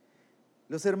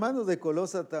 Los hermanos de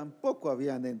Colosa tampoco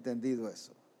habían entendido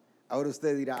eso. Ahora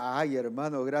usted dirá, ay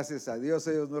hermano, gracias a Dios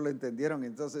ellos no lo entendieron,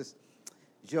 entonces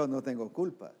yo no tengo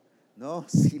culpa. No,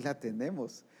 sí la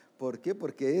tenemos. ¿Por qué?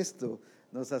 Porque esto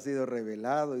nos ha sido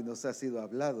revelado y nos ha sido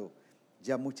hablado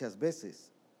ya muchas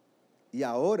veces. Y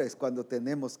ahora es cuando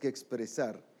tenemos que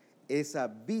expresar esa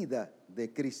vida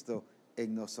de Cristo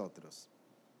en nosotros.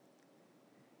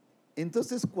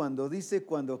 Entonces, cuando dice,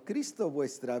 cuando Cristo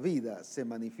vuestra vida se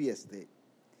manifieste,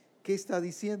 ¿qué está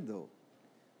diciendo?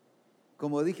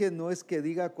 Como dije, no es que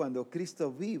diga cuando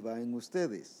Cristo viva en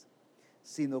ustedes,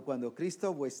 sino cuando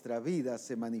Cristo vuestra vida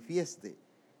se manifieste,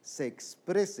 se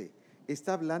exprese.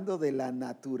 Está hablando de la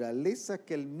naturaleza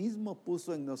que Él mismo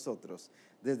puso en nosotros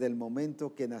desde el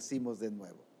momento que nacimos de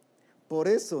nuevo. Por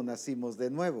eso nacimos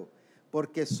de nuevo,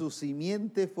 porque su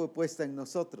simiente fue puesta en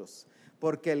nosotros,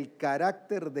 porque el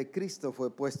carácter de Cristo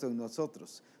fue puesto en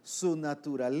nosotros, su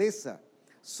naturaleza,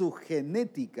 su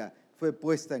genética fue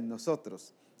puesta en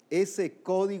nosotros. Ese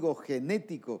código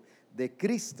genético de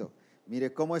Cristo,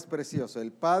 mire cómo es precioso.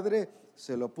 El Padre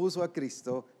se lo puso a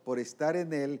Cristo por estar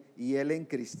en Él y Él en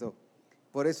Cristo.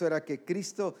 Por eso era que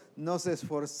Cristo no se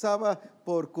esforzaba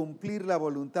por cumplir la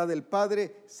voluntad del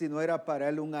Padre, sino era para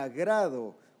Él un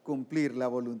agrado cumplir la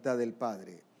voluntad del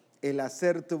Padre. El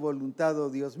hacer tu voluntad, oh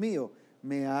Dios mío,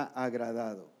 me ha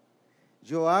agradado.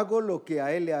 Yo hago lo que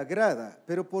a Él le agrada.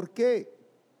 ¿Pero por qué?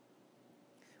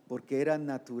 Porque era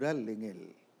natural en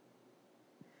Él.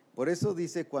 Por eso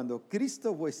dice, cuando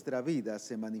Cristo vuestra vida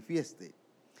se manifieste,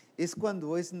 es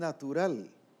cuando es natural.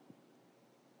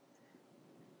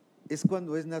 Es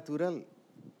cuando es natural.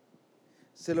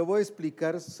 Se lo voy a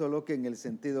explicar solo que en el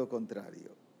sentido contrario.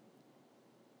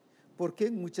 ¿Por qué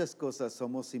en muchas cosas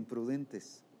somos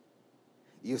imprudentes?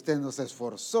 Y usted no se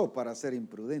esforzó para ser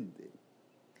imprudente,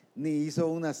 ni hizo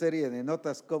una serie de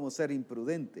notas cómo ser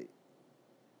imprudente.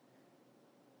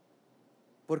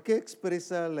 ¿Por qué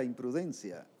expresa la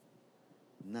imprudencia?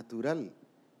 Natural,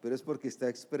 pero es porque está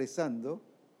expresando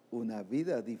una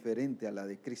vida diferente a la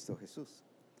de Cristo Jesús.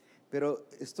 Pero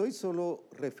estoy solo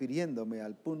refiriéndome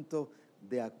al punto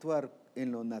de actuar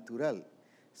en lo natural.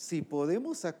 Si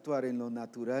podemos actuar en lo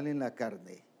natural en la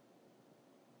carne,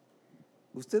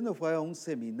 usted no fue a un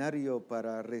seminario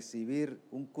para recibir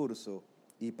un curso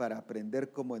y para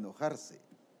aprender cómo enojarse.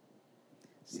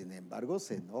 Sin embargo,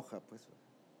 se enoja, pues.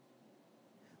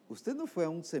 Usted no fue a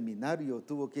un seminario,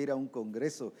 tuvo que ir a un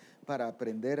congreso para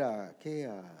aprender a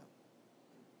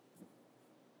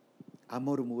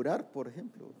murmurar, por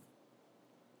ejemplo.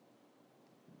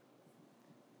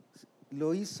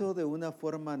 Lo hizo de una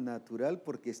forma natural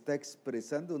porque está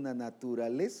expresando una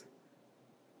naturaleza,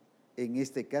 en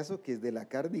este caso que es de la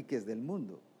carne y que es del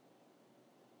mundo.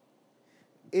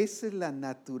 Esa es la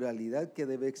naturalidad que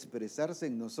debe expresarse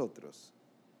en nosotros,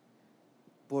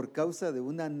 por causa de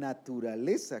una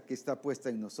naturaleza que está puesta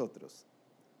en nosotros.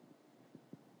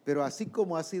 Pero así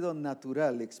como ha sido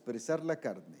natural expresar la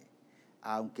carne,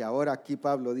 aunque ahora aquí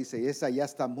Pablo dice, esa ya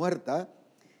está muerta,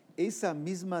 esa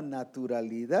misma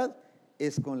naturalidad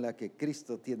es con la que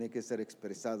Cristo tiene que ser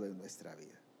expresado en nuestra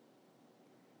vida.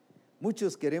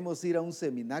 Muchos queremos ir a un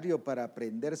seminario para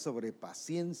aprender sobre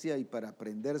paciencia y para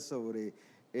aprender sobre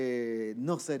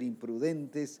no ser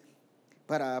imprudentes,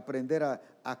 para aprender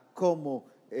a cómo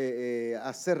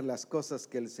hacer las cosas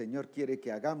que el Señor quiere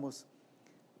que hagamos.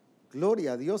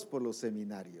 Gloria a Dios por los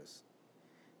seminarios.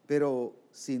 Pero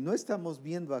si no estamos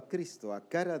viendo a Cristo a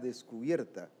cara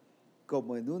descubierta,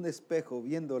 como en un espejo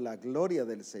viendo la gloria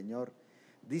del Señor,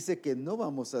 dice que no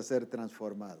vamos a ser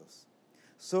transformados.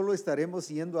 Solo estaremos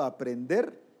yendo a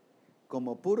aprender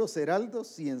como puros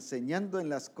heraldos y enseñando en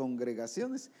las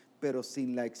congregaciones, pero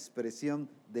sin la expresión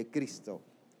de Cristo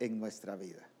en nuestra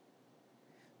vida.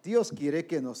 Dios quiere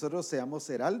que nosotros seamos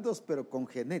heraldos, pero con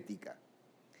genética.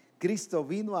 Cristo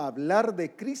vino a hablar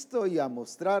de Cristo y a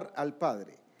mostrar al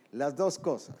Padre, las dos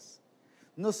cosas.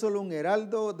 No solo un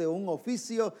heraldo de un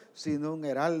oficio, sino un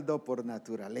heraldo por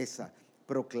naturaleza,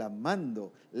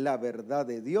 proclamando la verdad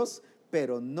de Dios,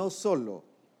 pero no solo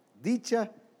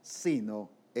dicha, sino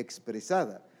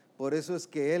expresada. Por eso es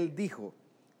que él dijo,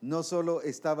 no solo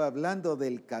estaba hablando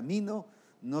del camino,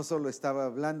 no solo estaba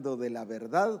hablando de la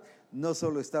verdad, no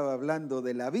solo estaba hablando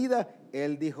de la vida,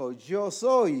 él dijo, yo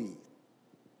soy.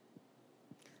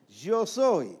 Yo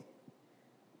soy.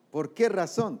 ¿Por qué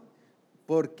razón?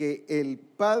 Porque el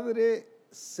Padre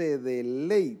se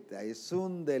deleita, es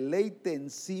un deleite en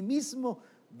sí mismo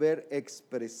ver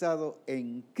expresado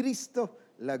en Cristo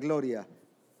la gloria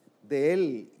de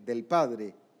Él, del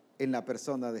Padre, en la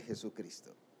persona de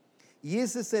Jesucristo. Y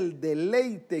ese es el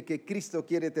deleite que Cristo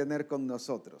quiere tener con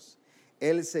nosotros.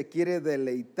 Él se quiere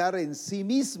deleitar en sí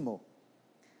mismo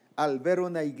al ver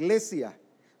una iglesia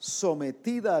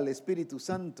sometida al Espíritu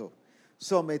Santo,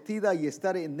 sometida y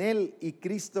estar en Él y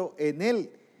Cristo en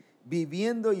Él,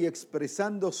 viviendo y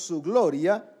expresando su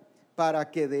gloria, para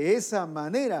que de esa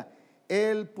manera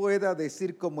Él pueda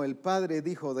decir como el Padre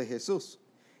dijo de Jesús.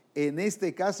 En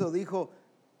este caso dijo,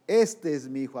 este es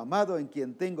mi Hijo amado en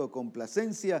quien tengo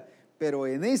complacencia, pero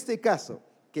en este caso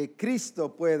que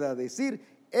Cristo pueda decir,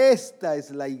 esta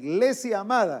es la iglesia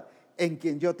amada en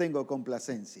quien yo tengo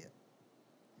complacencia.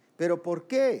 ¿Pero por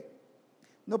qué?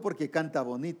 No porque canta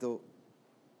bonito,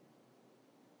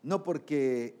 no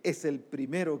porque es el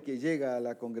primero que llega a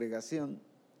la congregación,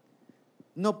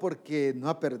 no porque no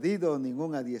ha perdido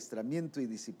ningún adiestramiento y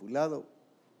discipulado,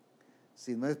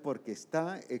 sino es porque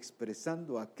está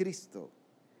expresando a Cristo.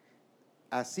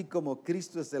 Así como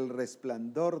Cristo es el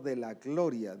resplandor de la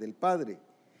gloria del Padre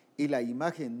y la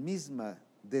imagen misma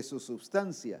de su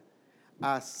sustancia,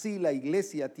 así la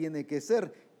iglesia tiene que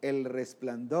ser el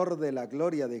resplandor de la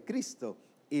gloria de Cristo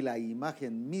y la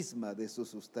imagen misma de su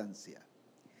sustancia.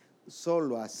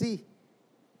 Solo así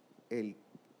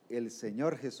el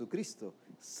Señor Jesucristo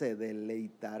se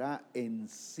deleitará en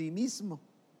sí mismo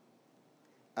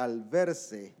al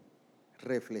verse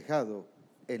reflejado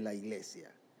en la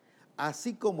iglesia.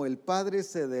 Así como el Padre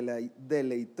se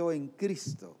deleitó en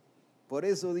Cristo. Por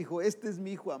eso dijo, este es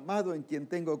mi Hijo amado en quien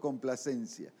tengo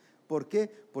complacencia. ¿Por qué?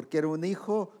 Porque era un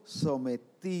hijo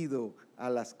sometido a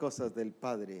las cosas del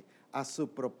Padre, a su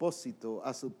propósito,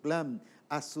 a su plan,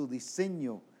 a su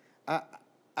diseño,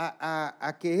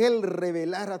 a que Él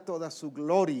revelara toda su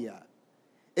gloria,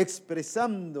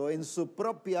 expresando en su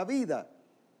propia vida,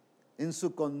 en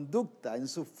su conducta, en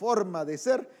su forma de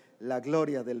ser, la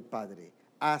gloria del Padre.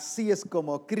 Así es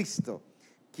como Cristo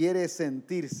quiere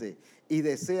sentirse y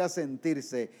desea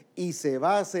sentirse y se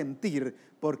va a sentir,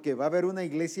 porque va a haber una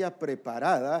iglesia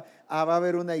preparada, va a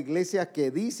haber una iglesia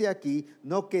que dice aquí,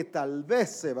 no que tal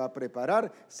vez se va a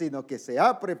preparar, sino que se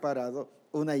ha preparado,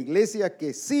 una iglesia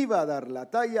que sí va a dar la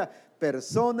talla,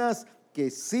 personas que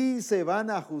sí se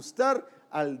van a ajustar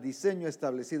al diseño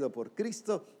establecido por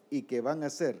Cristo y que van a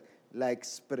ser la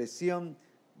expresión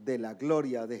de la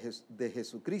gloria de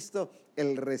Jesucristo,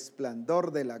 el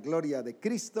resplandor de la gloria de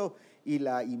Cristo y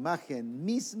la imagen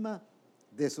misma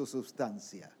de su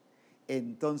sustancia.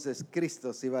 Entonces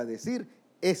Cristo se va a decir,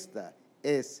 esta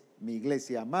es mi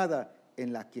iglesia amada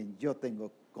en la quien yo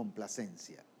tengo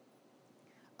complacencia.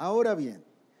 Ahora bien,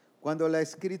 cuando la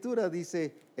Escritura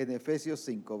dice en Efesios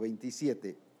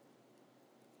 5:27,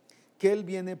 que Él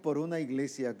viene por una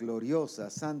iglesia gloriosa,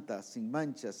 santa, sin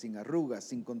manchas, sin arrugas,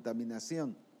 sin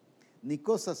contaminación, ni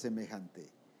cosa semejante.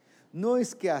 No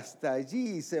es que hasta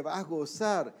allí se va a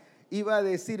gozar y va a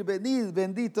decir, venid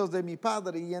benditos de mi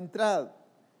Padre y entrad.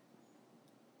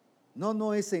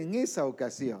 No es en esa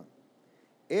ocasión.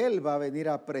 Él va a venir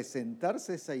a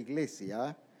presentarse a esa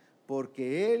iglesia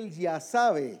porque Él ya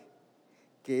sabe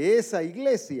que esa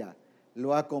iglesia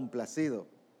lo ha complacido.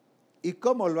 ¿Y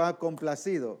cómo lo ha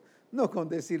complacido? No con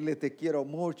decirle te quiero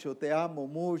mucho, te amo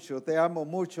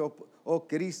mucho, oh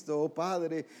Cristo, oh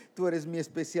Padre, tú eres mi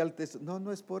especial tesoro.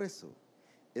 No es por eso.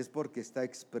 Es porque está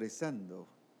expresando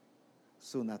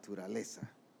su naturaleza.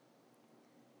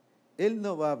 Él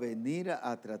no va a venir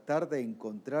a tratar de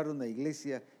encontrar una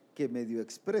iglesia que medio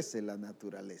exprese la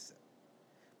naturaleza.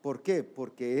 ¿Por qué?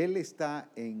 Porque Él está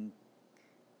en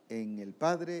en el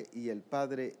Padre y el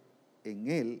Padre en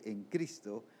Él, en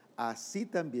Cristo, así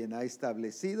también ha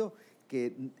establecido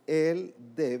que Él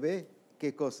debe,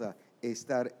 ¿qué cosa?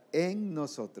 Estar en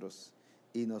nosotros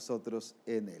y nosotros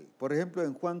en Él. Por ejemplo,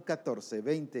 en Juan 14,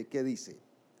 20, ¿qué dice?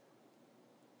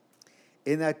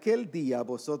 En aquel día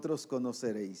vosotros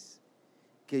conoceréis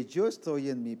que yo estoy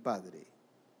en mi Padre.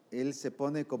 Él se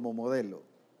pone como modelo.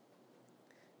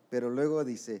 Pero luego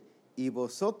dice, y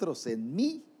vosotros en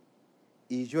mí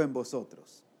y yo en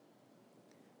vosotros.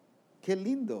 ¡Qué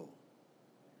lindo!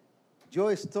 Yo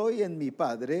estoy en mi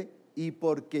Padre y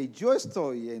porque yo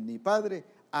estoy en mi Padre,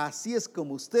 así es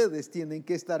como ustedes tienen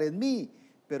que estar en mí,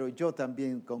 pero yo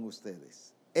también con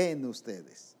ustedes, en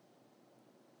ustedes.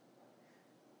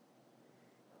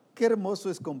 Qué hermoso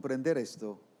es comprender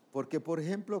esto, porque por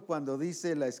ejemplo cuando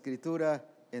dice la Escritura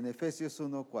en Efesios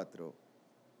 1:4,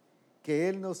 que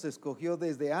Él nos escogió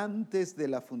desde antes de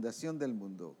la fundación del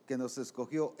mundo, que nos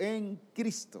escogió en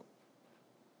Cristo.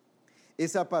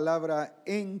 Esa palabra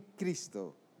en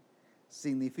Cristo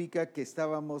significa que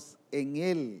estábamos en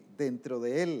Él, dentro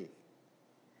de Él.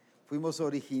 Fuimos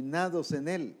originados en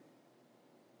Él.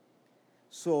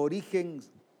 Su origen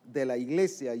de la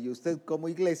iglesia y usted como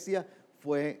iglesia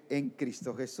fue en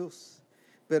Cristo Jesús.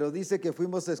 Pero dice que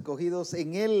fuimos escogidos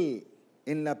en Él,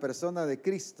 en la persona de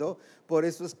Cristo. Por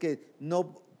eso es que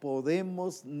no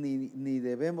podemos ni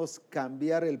debemos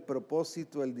cambiar el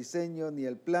propósito, el diseño, ni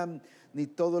el plan, ni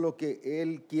todo lo que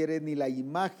Él quiere, ni la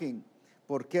imagen.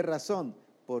 ¿Por qué razón?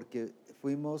 Porque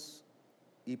fuimos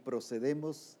y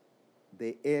procedemos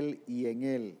de Él y en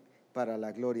Él para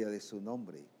la gloria de su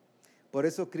nombre. Por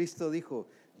eso Cristo dijo,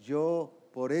 yo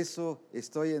por eso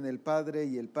estoy en el Padre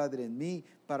y el Padre en mí,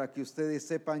 para que ustedes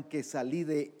sepan que salí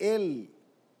de Él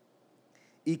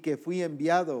y que fui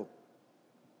enviado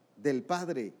del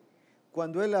Padre.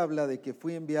 Cuando Él habla de que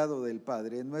fui enviado del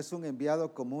Padre, no es un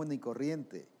enviado común y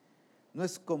corriente, no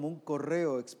es como un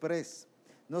correo express,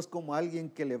 no es como alguien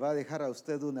que le va a dejar a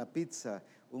usted una pizza,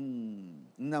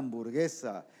 una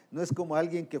hamburguesa, no es como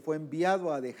alguien que fue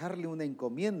enviado a dejarle una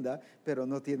encomienda, pero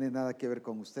no tiene nada que ver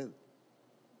con usted.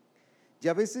 Y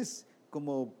a veces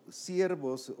como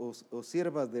siervos o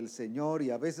siervas del Señor y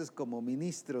a veces como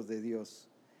ministros de Dios,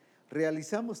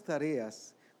 realizamos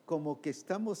tareas como que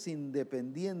estamos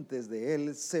independientes de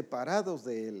Él, separados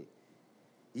de Él,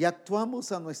 y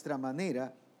actuamos a nuestra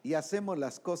manera y hacemos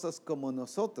las cosas como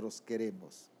nosotros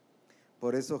queremos.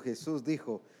 Por eso Jesús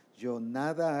dijo, yo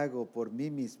nada hago por mí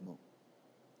mismo.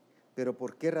 ¿Pero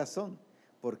por qué razón?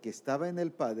 Porque estaba en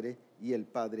el Padre y el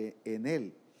Padre en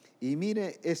Él. Y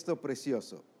mire esto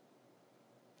precioso,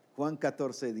 Juan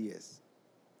 14:10.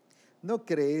 ¿No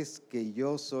crees que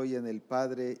yo soy en el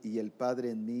Padre y el Padre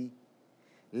en mí?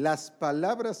 Las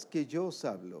palabras que yo os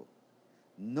hablo,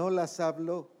 no las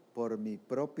hablo por mi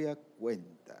propia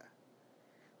cuenta.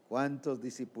 ¿Cuántos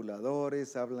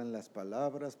discipuladores hablan las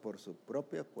palabras por su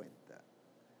propia cuenta?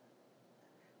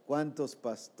 ¿Cuántos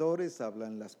pastores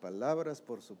hablan las palabras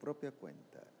por su propia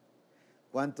cuenta?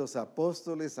 ¿Cuántos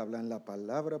apóstoles hablan la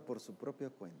palabra por su propia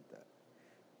cuenta?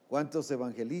 ¿Cuántos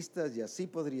evangelistas, y así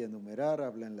podría enumerar,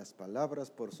 hablan las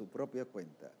palabras por su propia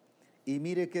cuenta? Y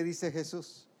mire qué dice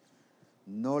Jesús,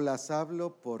 no las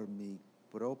hablo por mi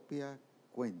propia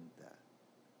cuenta.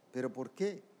 ¿Pero por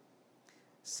qué?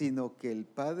 Sino que el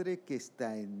Padre que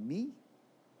está en mí,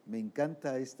 me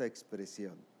encanta esta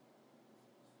expresión,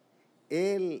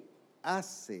 Él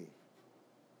hace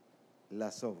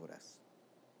las obras.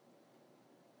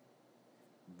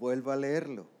 Vuelvo a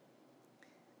leerlo.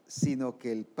 Sino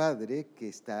que el Padre que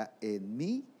está en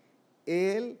mí,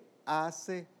 Él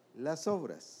hace las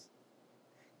obras.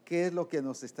 ¿Qué es lo que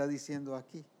nos está diciendo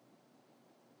aquí?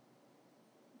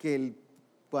 Que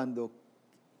cuando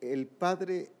el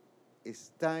Padre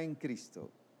está en Cristo,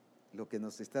 lo que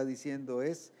nos está diciendo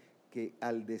es que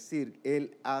al decir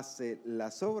Él hace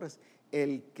las obras,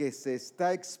 el que se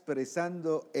está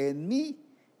expresando en mí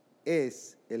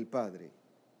es el Padre.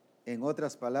 En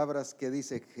otras palabras, ¿qué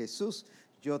dice Jesús?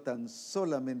 Yo tan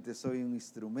solamente soy un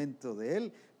instrumento de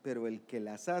Él, pero el que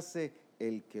las hace,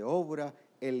 el que obra,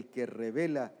 el que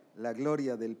revela la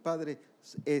gloria del Padre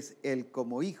es Él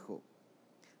como Hijo.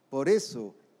 Por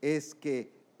eso es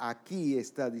que aquí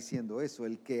está diciendo eso,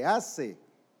 el que hace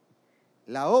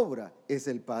la obra es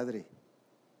el Padre.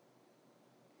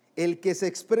 El que se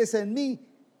expresa en mí,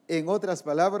 en otras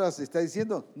palabras, está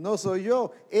diciendo, no soy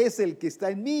yo, es el que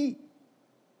está en mí.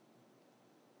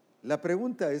 La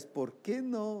pregunta es, ¿por qué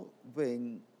no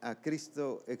ven a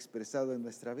Cristo expresado en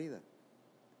nuestra vida?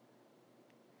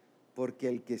 Porque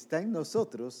el que está en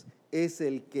nosotros es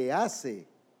el que hace,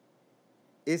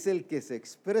 es el que se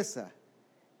expresa,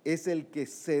 es el que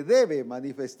se debe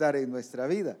manifestar en nuestra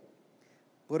vida.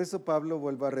 Por eso Pablo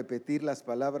vuelve a repetir las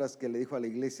palabras que le dijo a la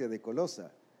iglesia de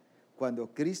Colosa: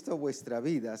 cuando Cristo vuestra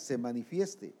vida se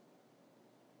manifieste.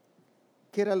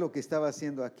 ¿Qué era lo que estaba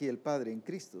haciendo aquí el Padre en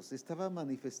Cristo? Se estaba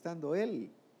manifestando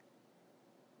Él.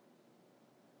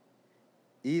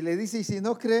 Y le dice: y si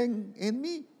no creen en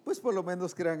mí, pues por lo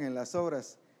menos crean en las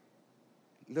obras.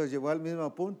 Los llevó al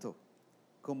mismo punto.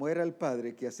 Como era el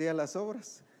Padre que hacía las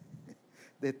obras,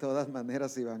 de todas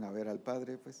maneras iban a ver al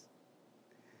Padre, pues.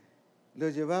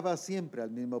 Los llevaba siempre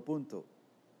al mismo punto.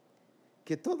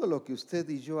 Que todo lo que usted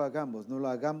y yo hagamos, no lo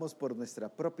hagamos por nuestra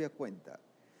propia cuenta.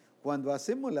 Cuando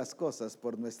hacemos las cosas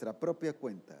por nuestra propia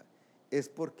cuenta, es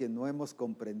porque no hemos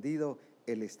comprendido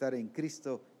el estar en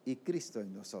Cristo y Cristo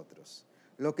en nosotros.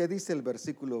 Lo que dice el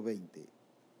versículo 20: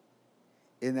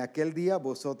 en aquel día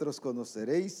vosotros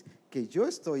conoceréis que yo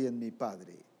estoy en mi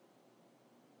Padre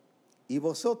y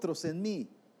vosotros en mí.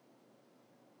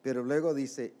 Pero luego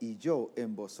dice: y yo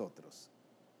en vosotros.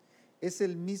 Es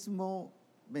el mismo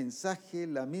mensaje,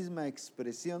 la misma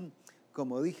expresión,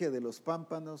 como dije, de los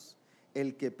pámpanos: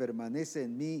 el que permanece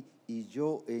en mí y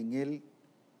yo en él.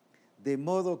 De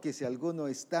modo que si alguno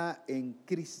está en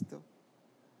Cristo,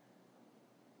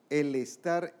 el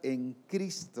estar en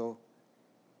Cristo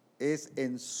es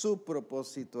en su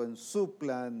propósito, en su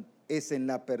plan, es en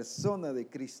la persona de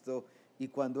Cristo. Y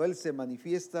cuando Él se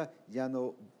manifiesta, ya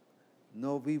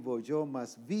no vivo yo,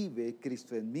 mas vive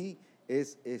Cristo en mí.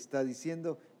 Está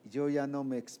diciendo: yo ya no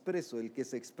me expreso, el que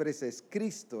se expresa es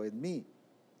Cristo en mí.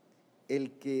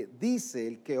 El que dice,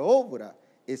 el que obra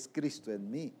es Cristo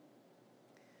en mí.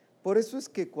 Por eso es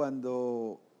que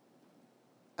cuando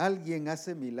alguien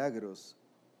hace milagros,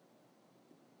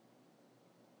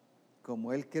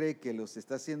 como él cree que los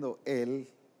está haciendo él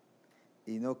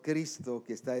y no Cristo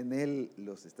que está en él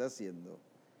los está haciendo,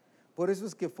 por eso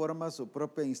es que forma su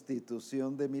propia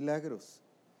institución de milagros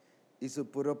y su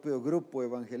propio grupo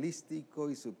evangelístico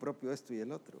y su propio esto y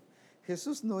el otro.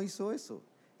 Jesús no hizo eso.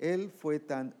 Él fue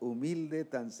tan humilde,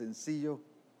 tan sencillo.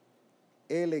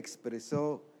 Él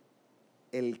expresó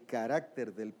el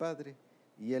carácter del Padre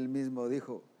y él mismo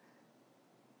dijo: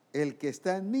 el que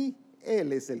está en mí,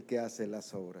 él es el que hace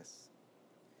las obras.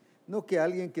 No que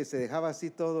alguien que se dejaba así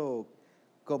todo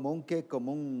como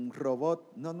un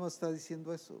robot. No está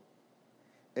diciendo eso.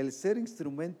 El ser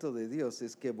instrumento de Dios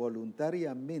es que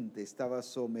voluntariamente estaba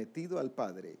sometido al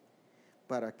Padre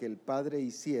para que el Padre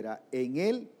hiciera en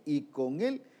él y con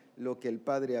él lo que el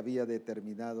Padre había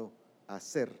determinado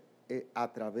hacer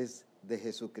a través de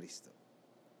Jesucristo.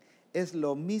 Es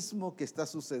lo mismo que está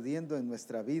sucediendo en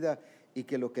nuestra vida y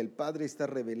que lo que el Padre está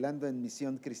revelando en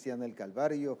Misión Cristiana el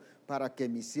Calvario, para que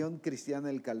Misión Cristiana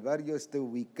el Calvario esté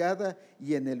ubicada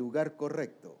y en el lugar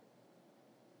correcto.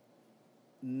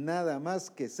 Nada más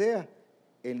que sea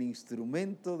el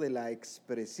instrumento de la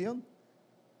expresión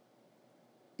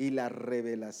y la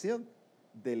revelación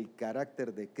del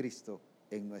carácter de Cristo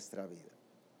en nuestra vida.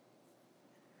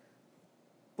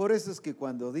 Por eso es que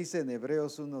cuando dice en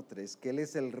Hebreos 1:3 que Él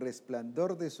es el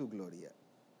resplandor de su gloria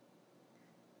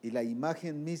y la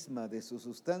imagen misma de su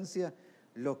sustancia,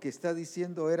 lo que está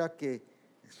diciendo era que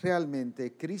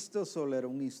realmente Cristo solo era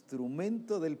un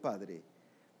instrumento del Padre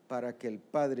para que el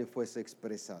Padre fuese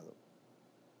expresado.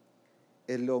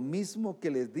 Es lo mismo que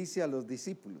les dice a los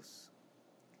discípulos,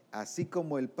 así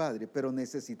como el Padre, pero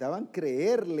necesitaban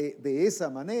creerle de esa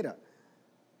manera.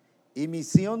 Y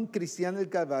Misión Cristiana el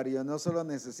Calvario no solo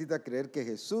necesita creer que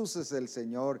Jesús es el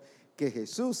Señor, que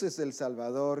Jesús es el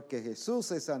Salvador, que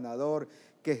Jesús es sanador,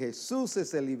 que Jesús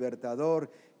es el libertador,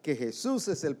 que Jesús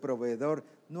es el proveedor.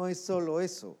 No es solo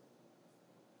eso.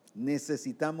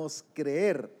 Necesitamos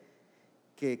creer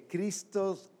que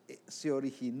Cristo se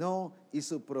originó y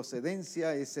su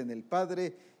procedencia es en el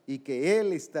Padre y que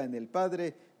Él está en el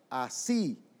Padre,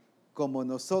 así como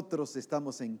nosotros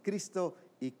estamos en Cristo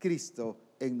y Cristo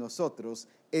en nosotros.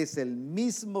 Es el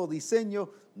mismo diseño,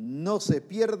 no se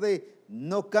pierde,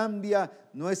 no cambia.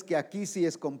 No es que aquí sí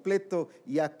es completo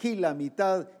y aquí la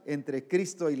mitad entre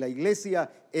Cristo y la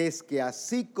iglesia. Es que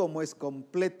así como es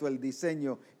completo el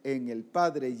diseño en el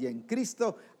Padre y en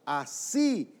Cristo,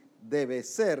 así debe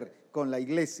ser con la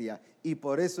iglesia. Y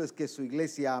por eso es que su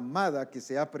iglesia amada que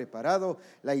se ha preparado,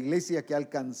 la iglesia que ha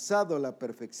alcanzado la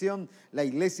perfección, la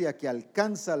iglesia que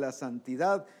alcanza la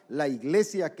santidad, la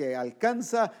iglesia que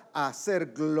alcanza a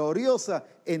ser gloriosa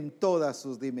en todas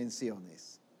sus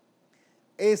dimensiones.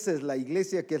 Esa es la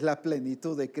iglesia que es la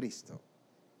plenitud de Cristo.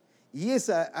 Y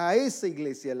a esa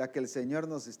iglesia la que el Señor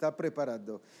nos está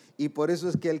preparando. Y por eso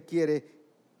es que Él quiere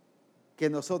que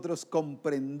nosotros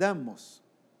comprendamos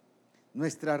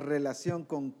nuestra relación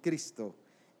con Cristo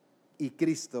y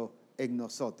Cristo en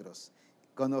nosotros.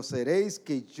 Conoceréis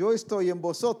que yo estoy en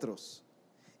vosotros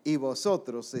y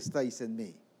vosotros estáis en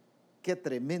mí. Qué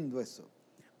tremendo eso.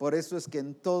 Por eso es que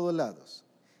en todos lados,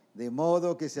 de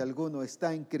modo que si alguno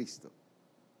está en Cristo,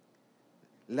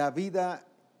 la vida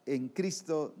en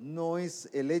Cristo no es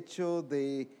el hecho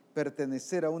de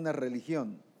pertenecer a una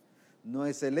religión, no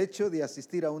es el hecho de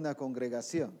asistir a una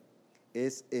congregación,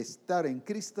 es estar en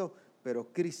Cristo, pero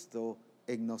Cristo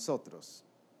en nosotros.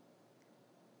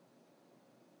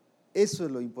 Eso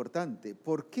es lo importante.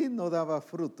 ¿Por qué no daba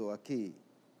fruto aquí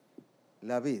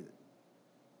la vid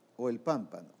o el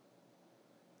pámpano?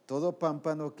 Todo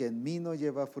pámpano que en mí no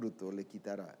lleva fruto le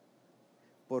quitará,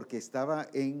 porque estaba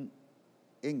en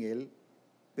él,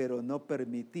 pero no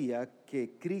permitía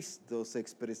que Cristo se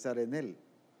expresara en él.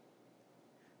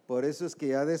 Por eso es que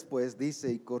ya después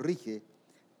dice y corrige: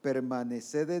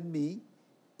 permaneced en mí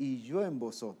y yo en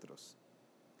vosotros.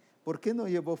 ¿Por qué no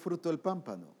llevó fruto el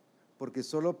pámpano? Porque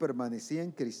solo permanecía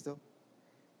en Cristo,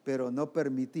 pero no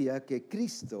permitía que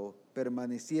Cristo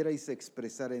permaneciera y se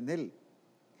expresara en él,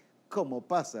 como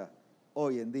pasa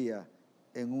hoy en día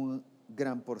en un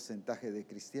gran porcentaje de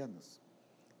cristianos.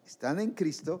 Están en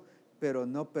Cristo, pero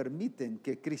no permiten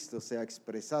que Cristo sea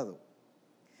expresado.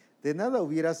 De nada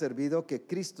hubiera servido que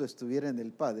Cristo estuviera en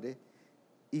el Padre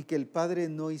y que el Padre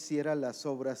no hiciera las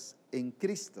obras en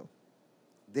Cristo.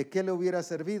 ¿De qué le hubiera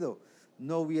servido?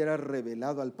 No hubiera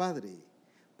revelado al Padre.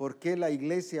 ¿Por qué la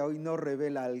iglesia hoy no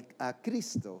revela a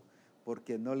Cristo?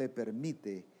 Porque no le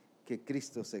permite que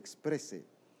Cristo se exprese,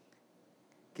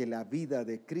 que la vida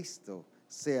de Cristo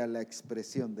sea la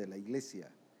expresión de la iglesia,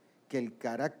 que el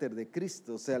carácter de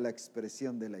Cristo sea la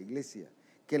expresión de la iglesia,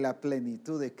 que la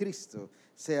plenitud de Cristo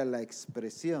sea la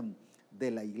expresión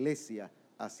de la iglesia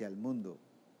hacia el mundo.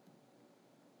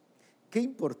 Qué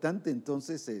importante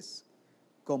entonces es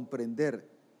comprender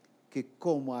que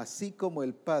así como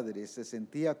el Padre se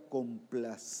sentía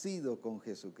complacido con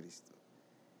Jesucristo,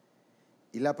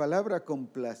 y la palabra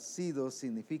complacido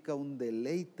significa un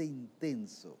deleite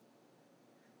intenso,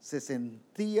 se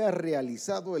sentía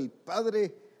realizado el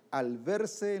Padre al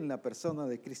verse en la persona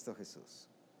de Cristo Jesús.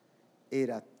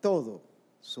 Era todo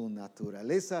su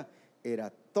naturaleza, era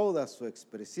toda su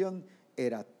expresión,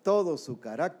 era todo su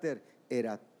carácter,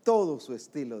 era todo su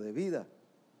estilo de vida.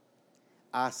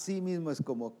 Así mismo es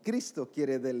como Cristo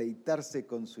quiere deleitarse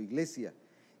con su iglesia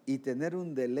y tener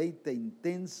un deleite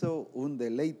intenso, un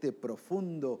deleite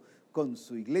profundo con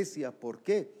su iglesia. ¿Por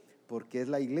qué? Porque es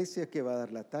la iglesia que va a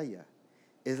dar la talla,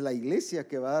 es la iglesia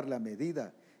que va a dar la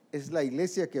medida, es la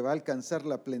iglesia que va a alcanzar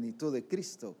la plenitud de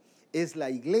Cristo, es la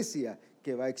iglesia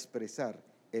que va a expresar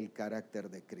el carácter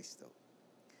de Cristo.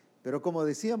 Pero como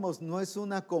decíamos, no es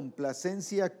una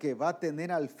complacencia que va a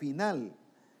tener al final,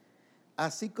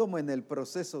 así como en el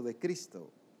proceso de Cristo.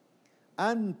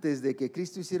 Antes de que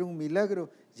Cristo hiciera un milagro,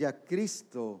 ya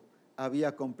Cristo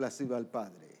había complacido al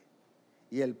Padre.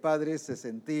 Y el Padre se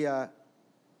sentía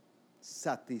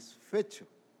satisfecho,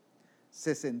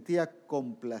 se sentía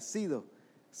complacido,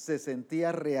 se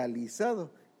sentía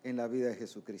realizado en la vida de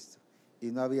Jesucristo.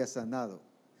 Y no había sanado,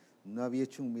 no había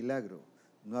hecho un milagro,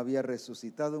 no había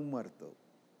resucitado un muerto.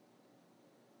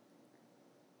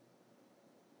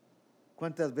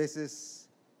 ¿Cuántas veces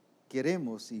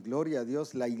queremos, y gloria a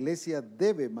Dios, la iglesia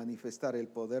debe manifestar el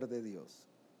poder de Dios?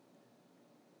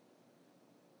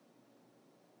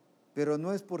 Pero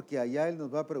no es porque allá Él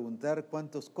nos va a preguntar: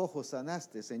 ¿cuántos cojos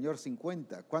sanaste, Señor?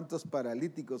 50. ¿Cuántos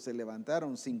paralíticos se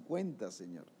levantaron? 50,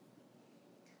 Señor.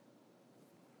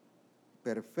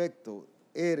 Perfecto,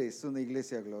 eres una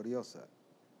iglesia gloriosa.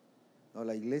 No,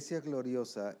 la iglesia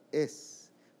gloriosa es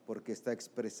porque está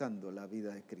expresando la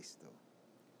vida de Cristo,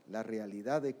 la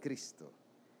realidad de Cristo,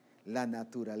 la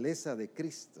naturaleza de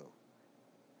Cristo,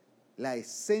 la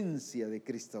esencia de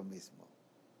Cristo mismo.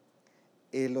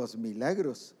 Los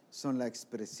milagros son la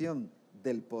expresión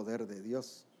del poder de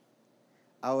Dios.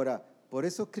 Ahora, por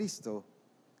eso Cristo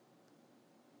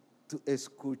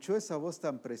escuchó esa voz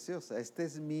tan preciosa: este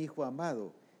es mi Hijo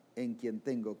amado, en quien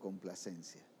tengo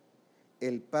complacencia.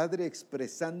 El Padre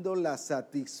expresando la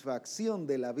satisfacción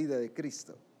de la vida de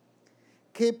Cristo.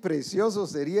 Qué precioso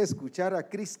sería escuchar a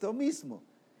Cristo mismo,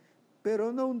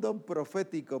 pero no un don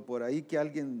profético por ahí que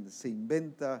alguien se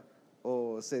inventa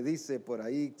o se dice por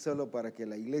ahí solo para que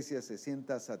la iglesia se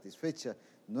sienta satisfecha.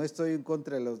 No estoy en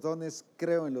contra de los dones,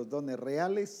 creo en los dones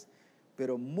reales,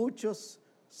 pero muchos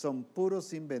son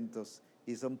puros inventos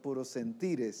y son puros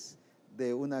sentires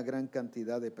de una gran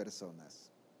cantidad de personas.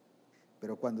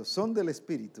 Pero cuando son del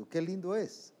Espíritu, qué lindo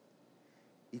es.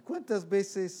 ¿Y cuántas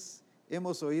veces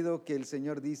hemos oído que el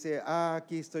Señor dice: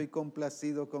 aquí estoy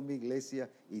complacido con mi iglesia,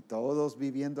 y todos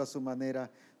viviendo a su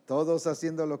manera, todos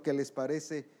haciendo lo que les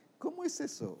parece? ¿Cómo es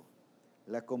eso?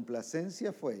 La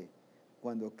complacencia fue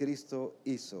cuando Cristo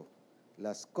hizo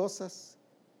las cosas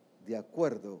de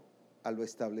acuerdo a lo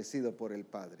establecido por el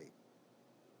Padre.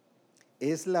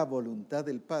 Es la voluntad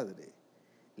del Padre.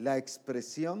 La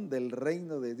expresión del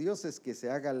reino de Dios es que se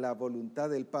haga la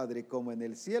voluntad del Padre como en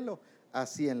el cielo,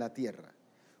 así en la tierra.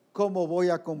 ¿Cómo voy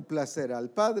a complacer al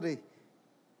Padre?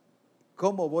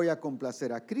 ¿Cómo voy a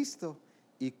complacer a Cristo?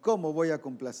 ¿Y cómo voy a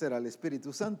complacer al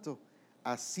Espíritu Santo?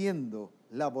 Haciendo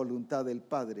la voluntad del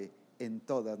Padre en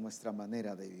toda nuestra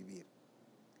manera de vivir.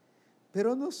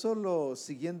 Pero no solo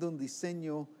siguiendo un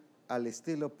diseño al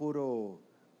estilo puro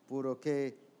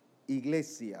que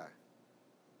iglesia.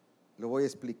 Lo voy a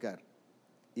explicar.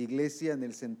 Iglesia en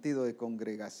el sentido de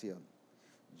congregación.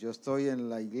 Yo estoy en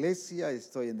la iglesia,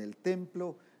 estoy en el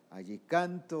templo, allí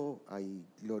canto, ahí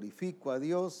glorifico a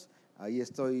Dios, ahí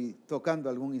estoy tocando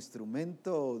algún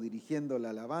instrumento o dirigiendo la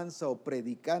alabanza o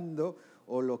predicando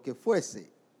o lo que fuese.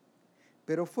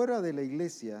 Pero fuera de la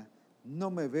iglesia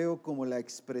no me veo como la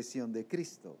expresión de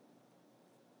Cristo.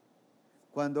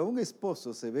 Cuando un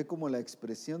esposo se ve como la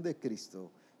expresión de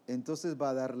Cristo, entonces va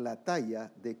a dar la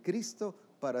talla de Cristo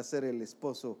para ser el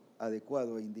esposo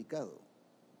adecuado e indicado.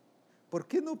 ¿Por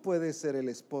qué no puede ser el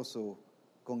esposo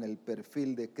con el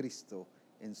perfil de Cristo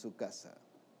en su casa?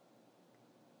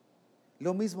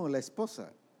 Lo mismo la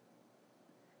esposa.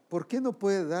 ¿Por qué no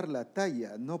puede dar la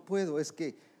talla? No puedo, es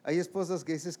que hay esposas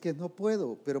que dicen que no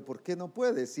puedo, pero ¿por qué no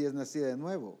puede si es nacida de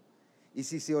nuevo? Y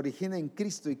si se origina en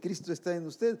Cristo y Cristo está en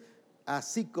usted,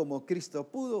 así como Cristo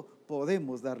pudo,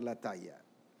 podemos dar la talla.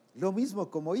 Lo mismo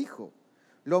como hijo,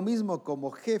 lo mismo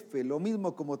como jefe, lo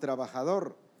mismo como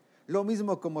trabajador, lo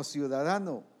mismo como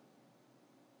ciudadano.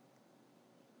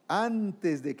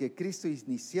 Antes de que Cristo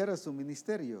iniciara su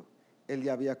ministerio, Él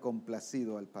ya había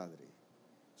complacido al Padre.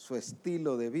 Su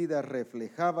estilo de vida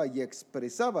reflejaba y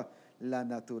expresaba la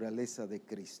naturaleza de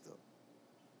Cristo.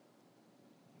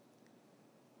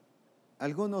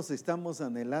 Algunos estamos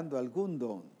anhelando algún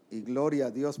don, y gloria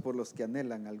a Dios por los que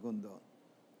anhelan algún don.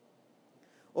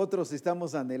 Otros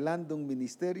estamos anhelando un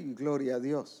ministerio, y gloria a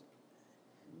Dios.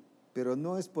 Pero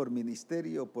no es por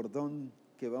ministerio o por don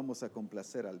que vamos a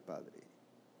complacer al Padre.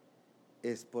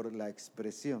 Es por la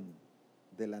expresión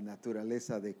de la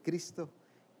naturaleza de Cristo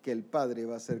que el Padre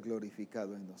va a ser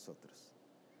glorificado en nosotros.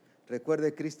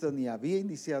 Recuerde, Cristo ni había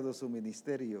iniciado su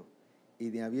ministerio y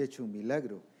ni había hecho un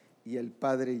milagro, y el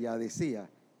Padre ya decía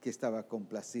que estaba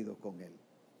complacido con él.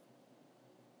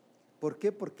 ¿Por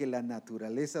qué? Porque la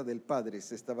naturaleza del Padre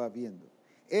se estaba viendo.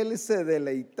 Él se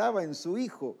deleitaba en su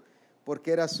Hijo,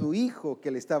 porque era su Hijo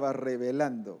que le estaba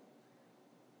revelando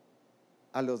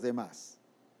a los demás.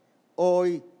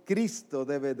 Hoy Cristo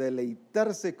debe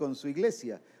deleitarse con su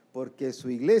iglesia, porque es su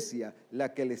iglesia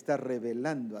la que le está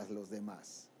revelando a los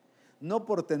demás. No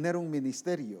por tener un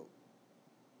ministerio,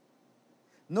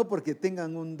 no porque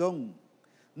tengan un don,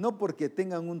 no porque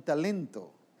tengan un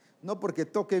talento, no porque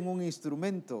toquen un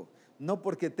instrumento, no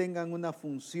porque tengan una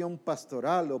función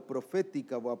pastoral o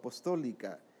profética o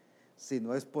apostólica,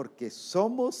 sino es porque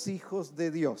somos hijos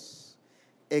de Dios,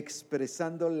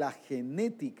 expresando la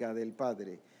genética del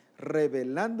Padre,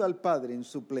 revelando al Padre en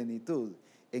su plenitud,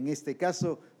 en este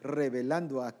caso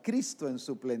revelando a Cristo en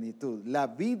su plenitud, la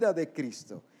vida de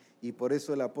Cristo. Y por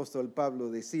eso el apóstol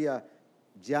Pablo decía,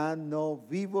 ya no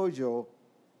vivo yo,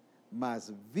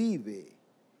 mas vive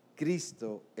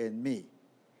Cristo en mí.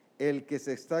 El que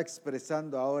se está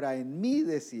expresando ahora en mí,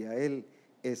 decía él,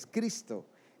 es Cristo.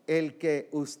 El que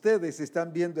ustedes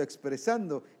están viendo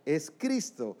expresando es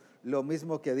Cristo. Lo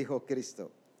mismo que dijo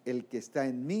Cristo, el que está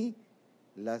en mí,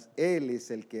 Él es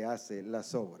el que hace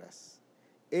las obras.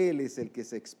 Él es el que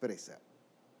se expresa.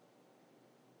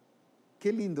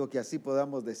 Qué lindo que así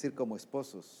podamos decir como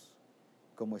esposos,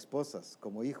 como esposas,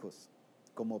 como hijos,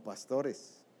 como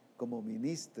pastores, como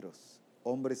ministros,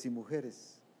 hombres y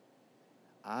mujeres.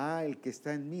 El que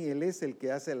está en mí, Él es el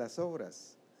que hace las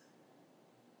obras.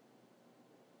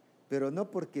 Pero no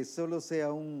porque solo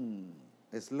sea un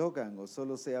eslogan o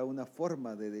solo sea una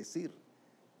forma de decir.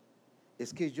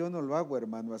 Es que yo no lo hago,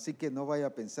 hermano, así que no vaya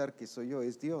a pensar que soy yo,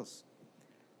 es Dios.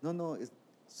 No,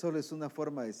 solo es una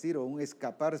forma de decir o un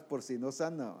escapar por si no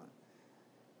sana,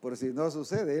 por si no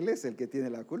sucede. Él es el que tiene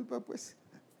la culpa, pues.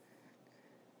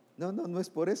 No es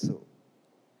por eso.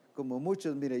 Como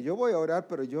muchos, mire, yo voy a orar,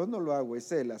 pero yo no lo hago,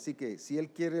 es Él. Así que si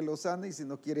Él quiere lo sana y si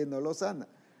no quiere no lo sana.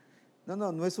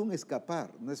 No es un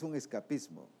escapar, no es un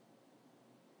escapismo.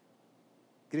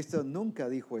 Cristo nunca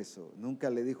dijo eso, nunca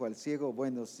le dijo al ciego,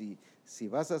 bueno, si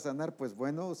vas a sanar, pues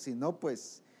bueno, si no,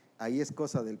 pues ahí es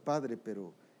cosa del Padre,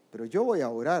 pero yo voy a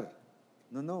orar.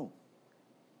 No,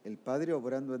 el Padre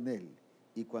obrando en él,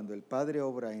 y cuando el Padre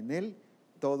obra en él,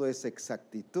 todo es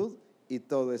exactitud y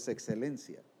todo es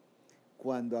excelencia.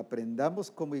 Cuando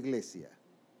aprendamos como iglesia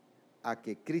a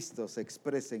que Cristo se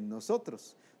exprese en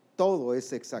nosotros, todo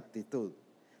es exactitud.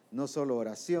 No solo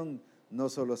oración, no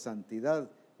solo santidad,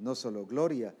 no solo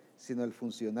gloria, sino el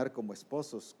funcionar como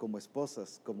esposos, como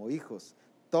esposas, como hijos.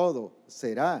 Todo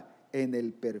será en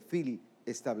el perfil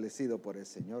establecido por el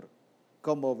Señor,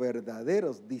 como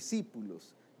verdaderos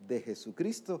discípulos de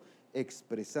Jesucristo,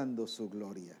 expresando su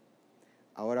gloria.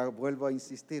 Ahora vuelvo a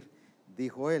insistir,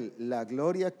 dijo él, la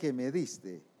gloria que me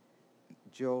diste,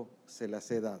 yo se las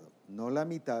he dado, no la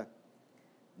mitad,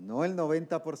 no el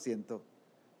 90%,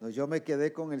 no, yo me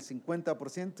quedé con el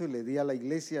 50% y le di a la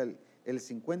iglesia el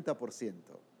 50%,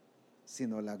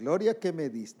 sino la gloria que me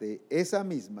diste, esa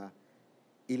misma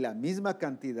y la misma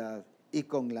cantidad y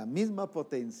con la misma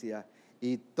potencia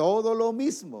y todo lo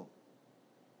mismo,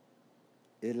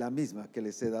 es la misma que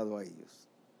les he dado a ellos.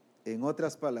 En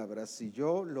otras palabras, si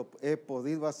yo lo he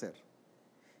podido hacer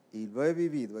y lo he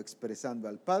vivido expresando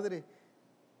al Padre,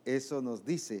 eso nos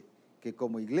dice que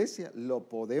como iglesia lo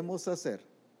podemos hacer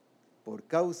por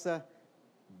causa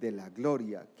de la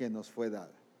gloria que nos fue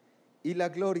dada. Y la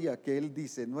gloria que él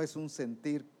dice no es un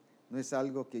sentir, no es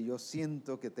algo que yo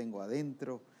siento que tengo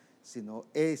adentro, sino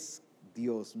es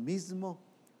Dios mismo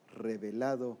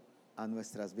revelado a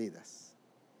nuestras vidas.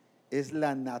 Es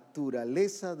la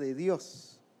naturaleza de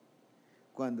Dios.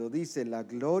 Cuando dice la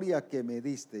gloria que me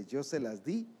diste, yo se las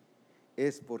di,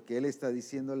 es porque él está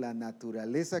diciendo la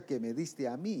naturaleza que me diste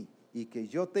a mí y que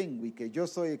yo tengo y que yo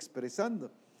estoy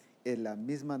expresando, es la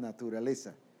misma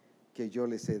naturaleza que yo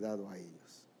les he dado a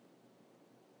ellos.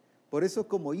 Por eso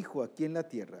como hijo aquí en la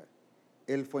tierra,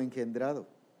 él fue engendrado.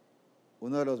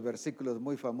 Uno de los versículos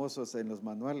muy famosos en los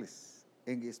manuales,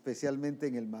 especialmente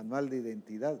en el manual de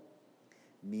identidad.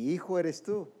 Mi hijo eres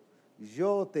tú,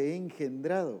 yo te he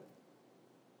engendrado.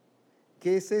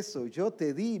 ¿Qué es eso? Yo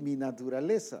te di mi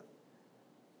naturaleza.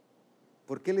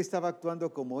 Porque él estaba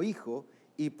actuando como hijo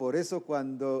y por eso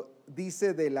cuando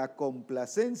dice de la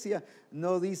complacencia,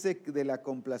 no dice de la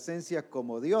complacencia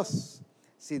como Dios,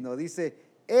 sino dice,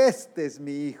 este es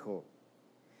mi hijo.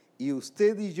 Y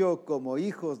usted y yo como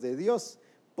hijos de Dios,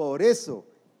 por eso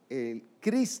el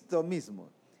Cristo mismo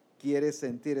quiere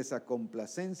sentir esa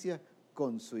complacencia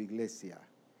con su iglesia.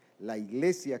 La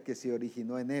iglesia que se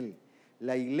originó en él,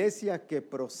 la iglesia que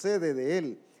procede de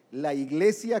él, la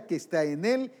iglesia que está en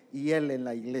él y él en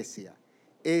la iglesia.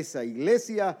 Esa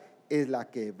iglesia es la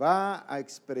que va a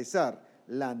expresar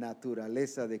la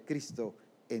naturaleza de Cristo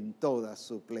en toda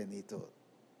su plenitud.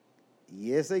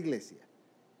 Y esa iglesia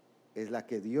es la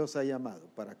que Dios ha llamado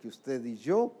para que usted y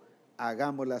yo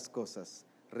hagamos las cosas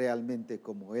realmente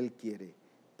como Él quiere,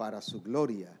 para su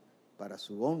gloria, para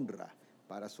su honra,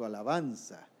 para su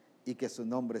alabanza y que su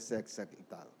nombre sea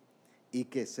exaltado. Y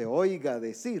que se oiga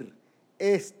decir,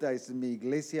 esta es mi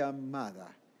iglesia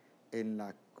amada en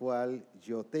la cual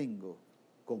yo tengo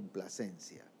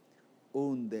complacencia.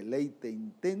 Un deleite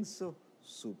intenso,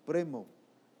 supremo,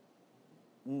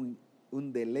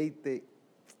 un deleite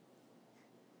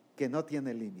que no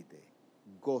tiene límite,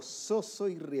 gozoso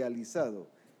y realizado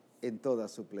en toda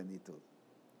su plenitud.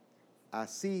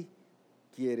 Así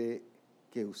quiere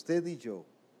que usted y yo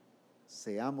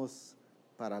seamos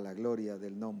para la gloria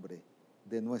del nombre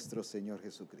de nuestro Señor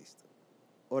Jesucristo.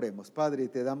 Oremos. Padre,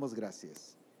 te damos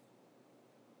gracias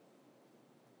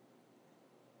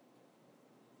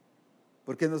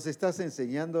porque nos estás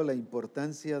enseñando la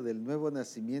importancia del nuevo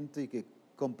nacimiento y que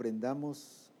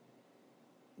comprendamos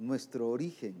nuestro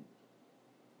origen.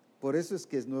 Por eso es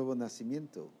que es nuevo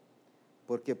nacimiento,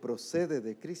 porque procede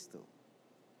de Cristo.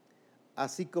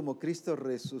 Así como Cristo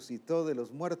resucitó de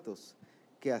los muertos,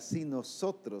 que así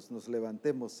nosotros nos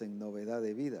levantemos en novedad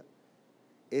de vida.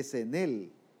 Es en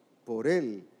Él, por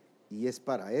Él y es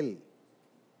para Él.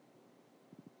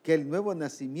 Que el nuevo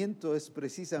nacimiento es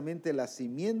precisamente la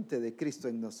simiente de Cristo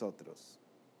en nosotros.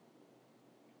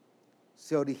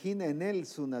 Se origina en Él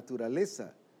su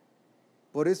naturaleza.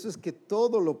 Por eso es que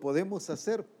todo lo podemos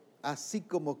hacer así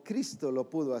como Cristo lo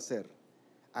pudo hacer,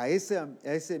 a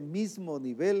ese mismo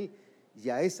nivel y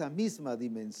a esa misma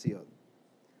dimensión.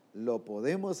 Lo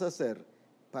podemos hacer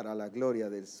para la gloria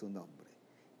de su nombre.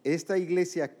 Esta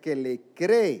iglesia que le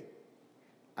cree,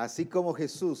 así como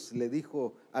Jesús le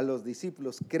dijo a los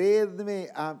discípulos, creedme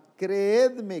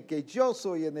que yo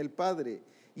soy en el Padre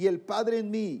y el Padre en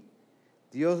mí.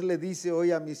 Dios le dice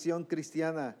hoy a Misión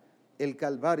Cristiana el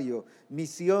Calvario,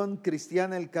 Misión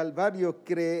Cristiana el Calvario,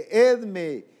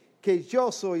 creedme que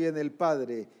yo soy en el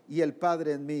Padre y el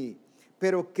Padre en mí,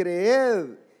 pero creed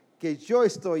que yo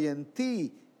estoy en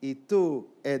ti y tú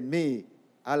en mí,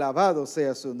 alabado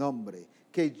sea su nombre,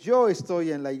 que yo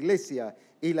estoy en la iglesia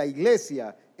y la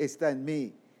iglesia está en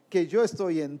mí, que yo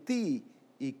estoy en ti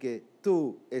y que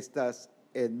tú estás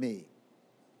en mí.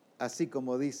 Así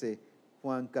como dice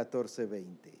Juan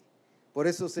 14:20. Por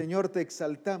eso, Señor, te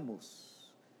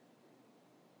exaltamos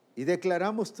y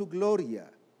declaramos tu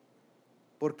gloria,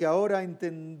 porque ahora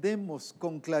entendemos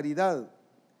con claridad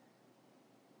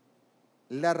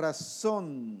la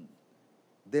razón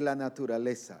de la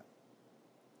naturaleza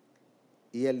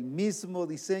y el mismo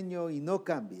diseño, y no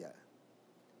cambia,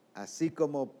 así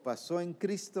como pasó en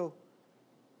Cristo,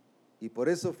 y por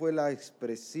eso fue la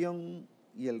expresión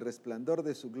y el resplandor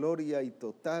de su gloria y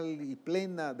total y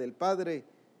plena del Padre.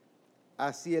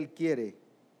 Así Él quiere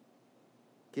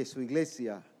que su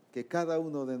iglesia, que cada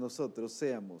uno de nosotros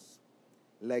seamos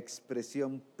la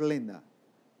expresión plena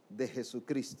de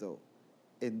Jesucristo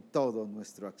en todo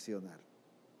nuestro accionar.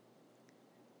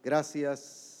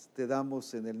 Gracias te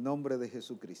damos en el nombre de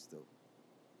Jesucristo.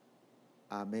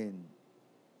 Amén.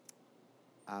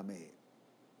 Amén.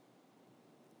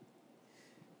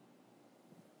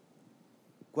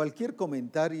 Cualquier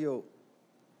comentario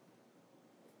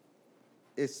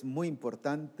es muy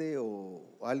importante, o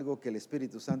algo que el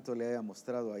Espíritu Santo le haya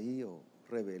mostrado ahí o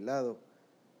revelado.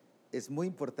 Es muy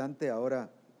importante ahora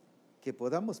que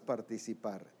podamos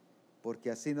participar,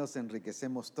 porque así nos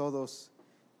enriquecemos todos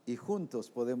y juntos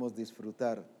podemos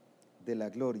disfrutar de la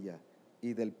gloria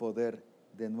y del poder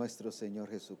de nuestro Señor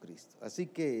Jesucristo. Así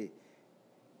que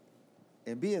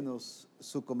envíenos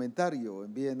su comentario,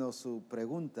 envíenos su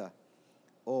pregunta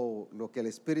o lo que el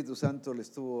Espíritu Santo le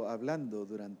estuvo hablando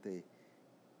durante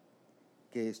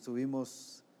que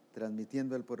estuvimos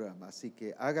transmitiendo el programa. Así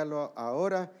que hágalo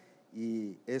ahora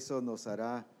y eso nos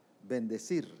hará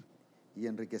bendecir y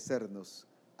enriquecernos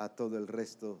a todo el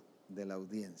resto de la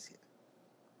audiencia.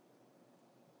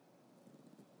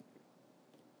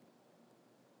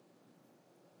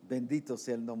 Bendito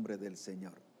sea el nombre del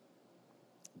Señor.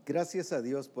 Gracias a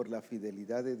Dios por la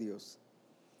fidelidad de Dios.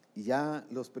 Ya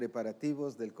los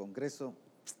preparativos del Congreso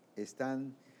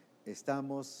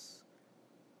estamos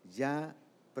ya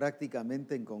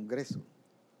prácticamente en Congreso.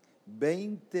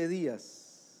 20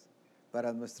 días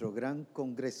para nuestro gran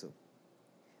Congreso.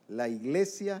 La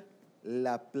iglesia,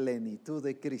 la plenitud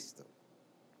de Cristo.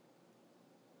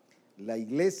 La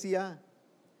iglesia,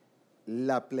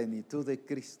 la plenitud de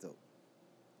Cristo.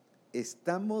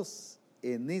 Estamos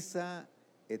en esa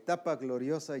etapa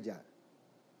gloriosa ya.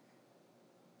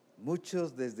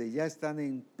 Muchos desde ya están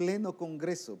en pleno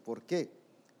Congreso. ¿Por qué?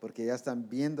 Porque ya están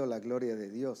viendo la gloria de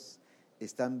Dios,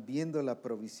 están viendo la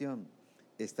provisión,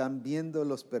 están viendo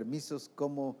los permisos,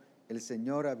 cómo el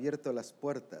Señor ha abierto las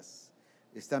puertas,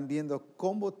 están viendo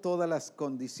cómo todas las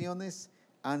condiciones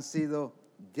han sido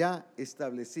ya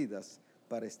establecidas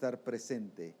para estar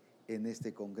presente en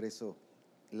este Congreso.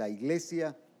 La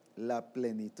iglesia, la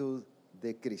plenitud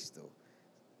de Cristo.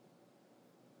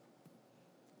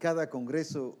 Cada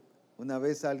Congreso, una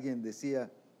vez alguien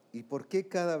decía, ¿y por qué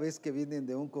cada vez que vienen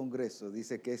de un Congreso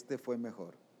dice que este fue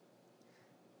mejor?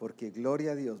 Porque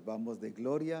gloria a Dios, vamos de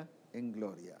gloria en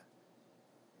gloria.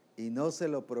 Y no se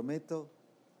lo prometo,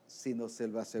 sino se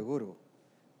lo aseguro,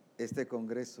 este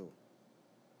Congreso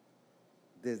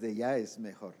desde ya es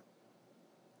mejor.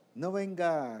 No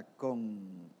venga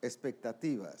con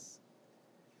expectativas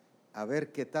a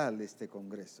ver qué tal este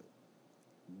Congreso.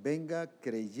 Venga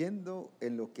creyendo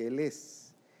en lo que Él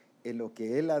es, en lo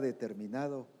que Él ha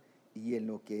determinado y en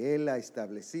lo que Él ha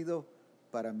establecido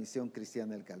para Misión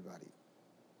Cristiana El Calvario.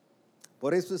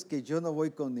 Por eso es que yo no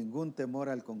voy con ningún temor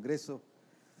al Congreso,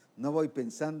 no voy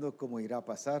pensando cómo irá a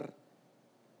pasar,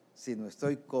 sino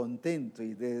estoy contento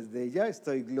y desde ya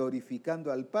estoy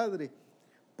glorificando al Padre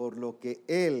por lo que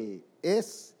Él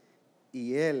es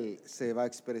y Él se va a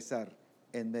expresar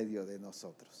en medio de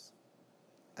nosotros.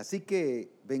 Así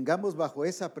que vengamos bajo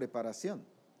esa preparación,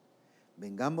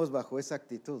 vengamos bajo esa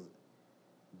actitud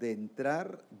de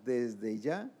entrar desde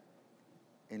ya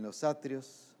en los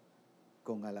atrios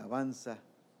con alabanza,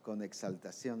 con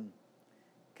exaltación,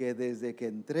 que desde que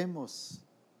entremos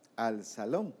al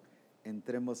salón,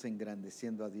 entremos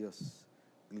engrandeciendo a Dios,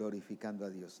 glorificando a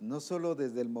Dios. No solo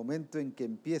desde el momento en que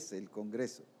empiece el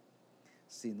Congreso,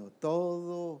 sino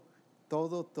todo,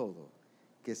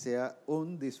 que sea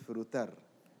un disfrutar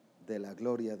de la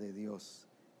gloria de Dios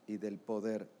y del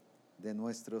poder de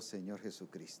nuestro Señor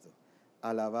Jesucristo.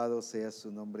 Alabado sea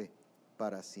su nombre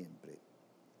para siempre.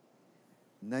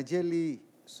 Nayeli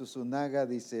Susunaga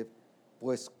dice,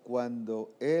 pues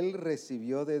cuando Él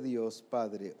recibió de Dios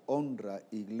Padre honra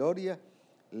y gloria,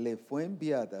 le fue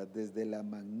enviada desde la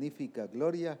magnífica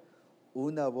gloria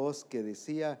una voz que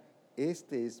decía,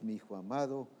 este es mi Hijo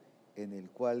amado, en el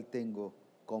cual tengo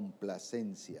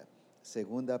complacencia.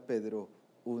 Segunda Pedro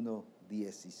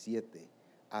 1:17.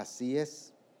 Así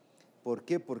es. ¿Por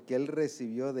qué? Porque Él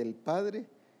recibió del Padre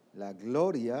la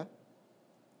gloria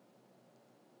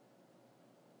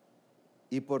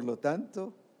y por lo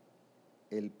tanto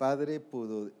el Padre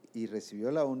pudo y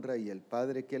recibió la honra, y el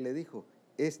Padre, ¿qué le dijo?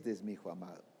 Este es mi Hijo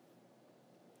amado.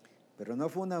 Pero no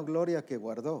fue una gloria que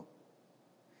guardó,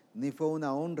 ni fue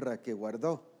una honra que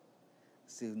guardó,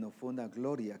 sino fue una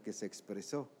gloria que se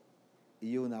expresó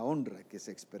y una honra que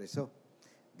se expresó.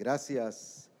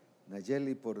 Gracias,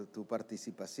 Nayeli, por tu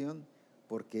participación,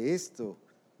 porque esto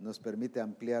nos permite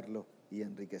ampliarlo y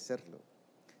enriquecerlo.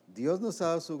 Dios nos ha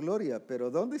dado su gloria,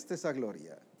 pero ¿dónde está esa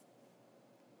gloria?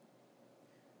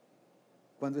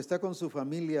 Cuando está con su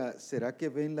familia, ¿será que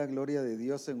ven la gloria de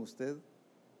Dios en usted?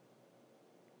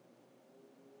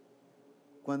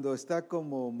 Cuando está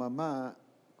como mamá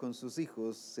con sus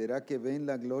hijos, ¿será que ven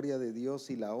la gloria de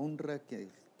Dios y la honra que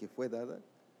fue dada?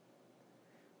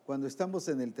 Cuando estamos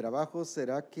en el trabajo,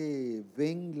 ¿será que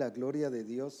ven la gloria de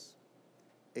Dios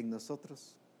en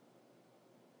nosotros?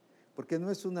 Porque no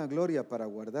es una gloria para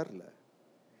guardarla,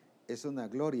 es una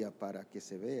gloria para que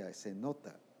se vea, se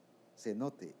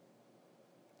note,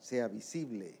 sea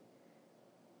visible.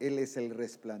 Él es el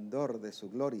resplandor de su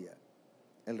gloria.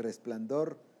 El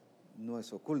resplandor no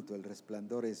es oculto, el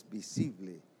resplandor es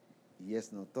visible y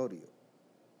es notorio.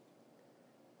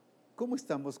 ¿Cómo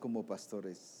estamos como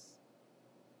pastores?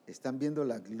 ¿Están viendo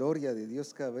la gloria de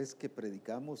Dios cada vez que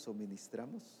predicamos o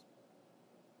ministramos?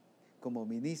 Como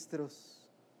ministros,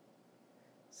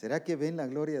 ¿será que ven la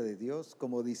gloria de Dios?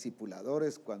 Como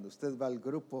discipuladores, cuando usted va al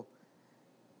grupo,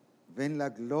 ¿ven la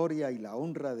gloria y la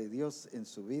honra de Dios en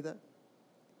su vida?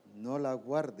 No la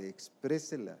guarde,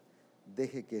 exprésela,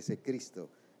 deje que ese Cristo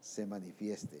se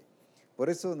manifieste. Por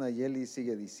eso Nayeli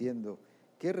sigue diciendo,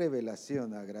 ¿qué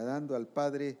revelación agradando al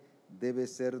Padre debe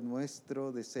ser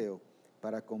nuestro deseo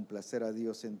para complacer a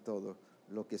Dios en todo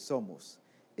lo que somos?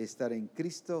 Estar en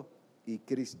Cristo y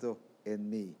Cristo en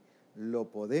mí. Lo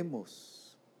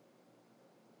podemos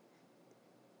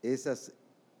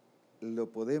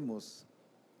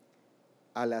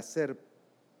al hacer,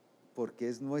 porque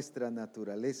es nuestra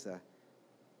naturaleza,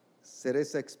 ser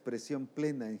esa expresión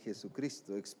plena en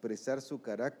Jesucristo, expresar su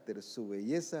carácter, su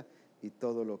belleza y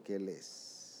todo lo que Él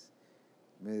es.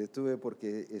 Me detuve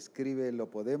porque escribe lo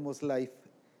podemos life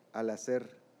al hacer,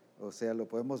 o sea, lo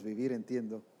podemos vivir,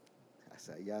 entiendo,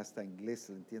 ya hasta inglés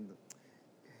lo entiendo.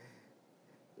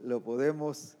 Lo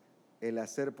podemos el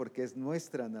hacer porque es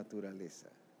nuestra naturaleza.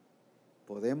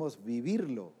 Podemos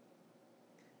vivirlo.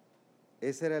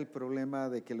 Ese era el problema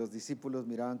de que los discípulos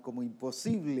miraban como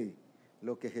imposible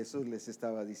lo que Jesús les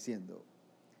estaba diciendo.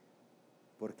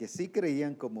 Porque sí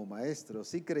creían como maestro,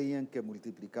 sí creían que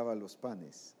multiplicaba los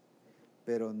panes,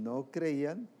 pero no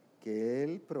creían que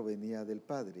Él provenía del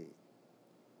Padre.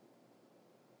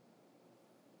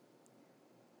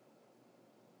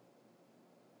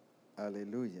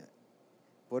 Aleluya.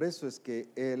 Por eso es que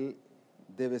Él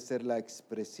debe ser la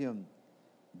expresión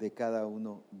de cada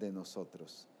uno de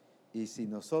nosotros. Y si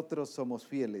nosotros somos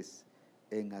fieles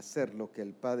en hacer lo que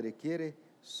el Padre quiere,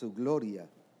 su gloria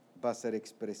va a ser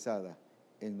expresada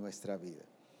en nuestra vida.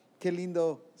 Qué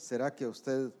lindo será que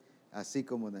usted, así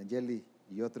como Nayeli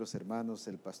y otros hermanos,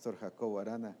 el pastor Jacobo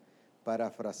Arana,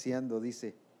 parafraseando,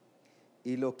 dice,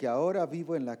 y lo que ahora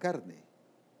vivo en la carne,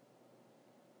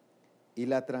 y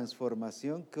la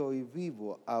transformación que hoy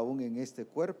vivo aún en este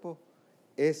cuerpo,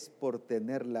 es por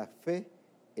tener la fe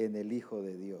en el Hijo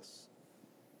de Dios.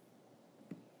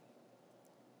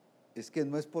 Es que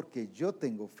no es porque yo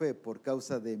tengo fe, por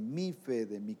causa de mi fe,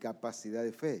 de mi capacidad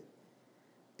de fe.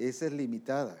 Esa es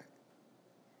limitada.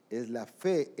 Es la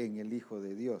fe en el Hijo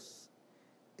de Dios.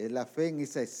 Es la fe en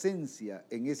esa esencia,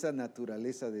 en esa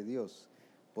naturaleza de Dios.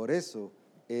 Por eso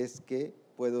es que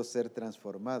puedo ser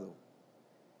transformado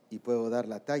y puedo dar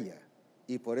la talla.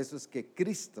 Y por eso es que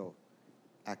Cristo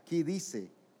aquí dice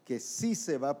que sí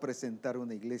se va a presentar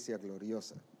una iglesia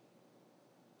gloriosa.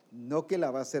 No que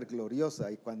la va a hacer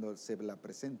gloriosa y cuando se la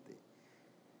presente.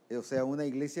 O sea, una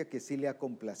iglesia que sí le ha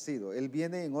complacido. Él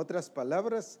viene, en otras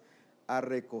palabras, a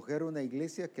recoger una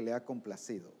iglesia que le ha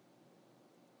complacido,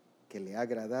 que le ha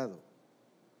agradado,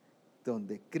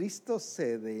 donde Cristo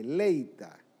se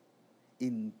deleita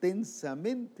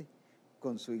intensamente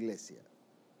con su iglesia.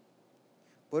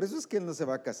 Por eso es que Él no se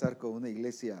va a casar con una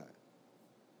iglesia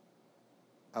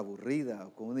aburrida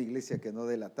o con una iglesia que no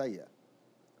dé la talla,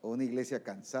 o una iglesia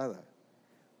cansada,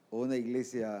 o una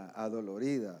iglesia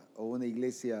adolorida, o una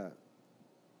iglesia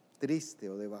triste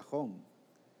o de bajón.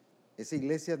 Esa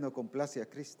iglesia no complace a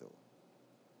Cristo.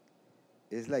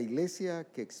 Es la iglesia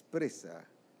que expresa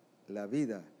la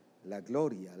vida, la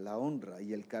gloria, la honra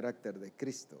y el carácter de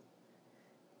Cristo.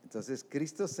 Entonces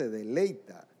Cristo se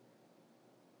deleita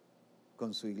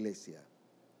con su iglesia.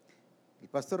 El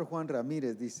pastor Juan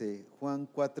Ramírez dice, Juan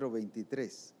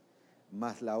 4:23,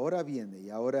 mas la hora viene y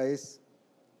ahora es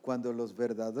cuando los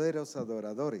verdaderos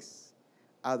adoradores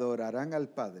adorarán al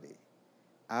Padre.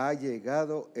 Ha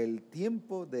llegado el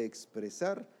tiempo de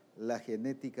expresar la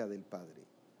genética del Padre.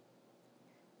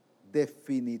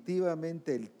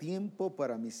 Definitivamente el tiempo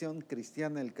para Misión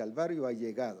Cristiana El Calvario ha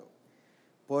llegado.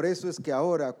 Por eso es que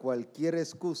ahora cualquier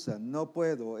excusa, no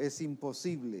puedo, es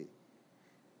imposible,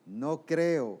 no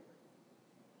creo,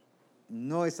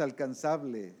 no es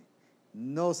alcanzable,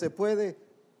 no se puede,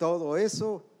 todo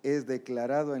eso es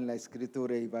declarado en la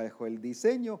Escritura y bajo el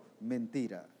diseño,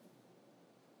 mentira.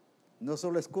 No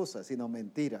solo excusa, sino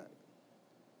mentira.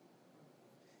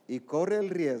 Y corre el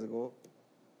riesgo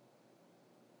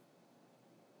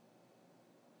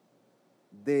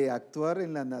de actuar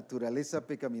en la naturaleza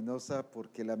pecaminosa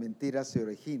porque la mentira se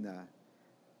origina.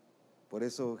 Por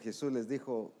eso Jesús les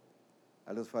dijo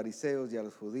a los fariseos y a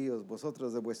los judíos,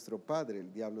 vosotros de vuestro padre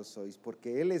el diablo sois,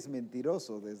 porque él es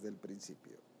mentiroso desde el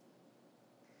principio.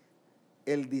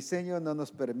 El diseño no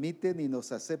nos permite ni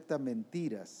nos acepta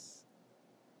mentiras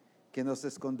que nos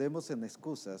escondemos en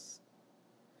excusas,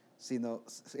 sino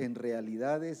en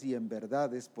realidades y en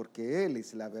verdades, porque él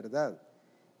es la verdad.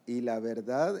 Y la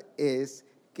verdad es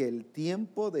que el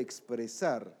tiempo de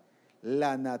expresar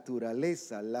la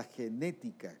naturaleza, la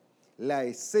genética, la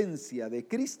esencia de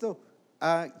Cristo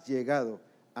ha llegado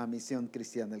a Misión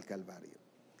Cristiana El Calvario.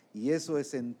 Y eso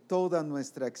es en toda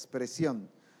nuestra expresión,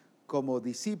 como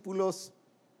discípulos,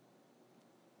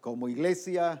 como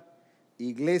iglesia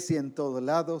en todos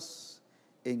lados,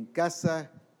 en casa,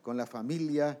 con la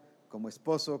familia, como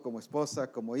esposo, como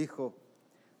esposa, como hijo,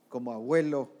 como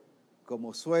abuelo,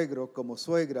 como suegro, como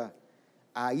suegra.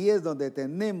 Ahí es donde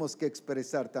tenemos que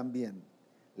expresar también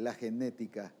la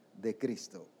genética de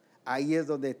Cristo. Ahí es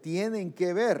donde tienen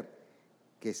que ver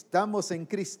que estamos en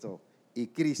Cristo y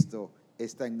Cristo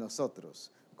está en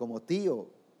nosotros, como tío,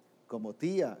 como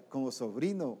tía, como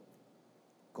sobrino,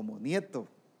 como nieto.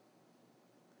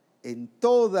 En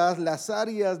todas las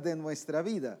áreas de nuestra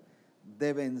vida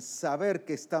deben saber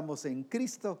que estamos en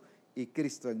Cristo y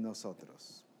Cristo en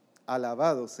nosotros.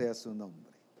 Alabado sea su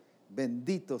nombre.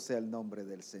 Bendito sea el nombre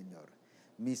del Señor.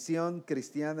 Misión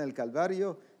Cristiana El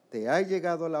Calvario, te ha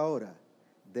llegado la hora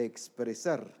de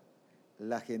expresar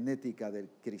la genética del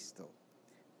Cristo.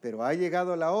 Pero ha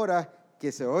llegado la hora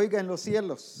que se oiga en los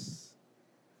cielos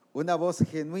una voz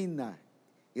genuina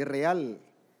y real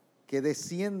que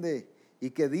desciende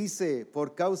y que dice,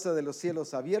 por causa de los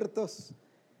cielos abiertos,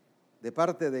 de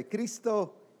parte de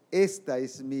Cristo, esta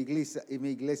es mi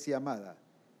iglesia amada,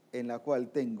 en la cual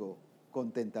tengo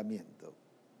contentamiento.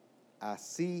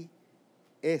 Así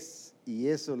es, y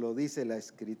eso lo dice la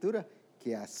Escritura,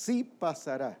 que así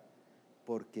pasará,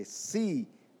 porque sí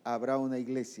habrá una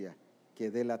iglesia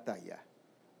que dé la talla,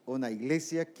 una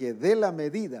iglesia que dé la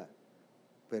medida,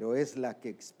 pero es la que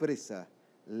expresa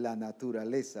la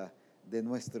naturaleza de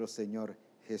nuestro Señor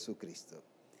Jesucristo.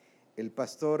 El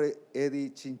pastor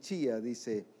Eddie Chinchilla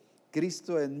dice,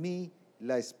 Cristo en mí,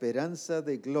 la esperanza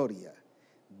de gloria.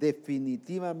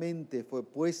 Definitivamente fue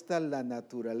puesta la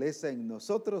naturaleza en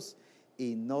nosotros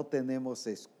y no tenemos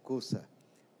excusa.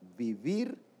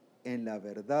 Vivir en la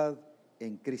verdad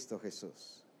en Cristo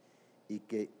Jesús. Y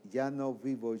que ya no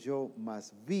vivo yo,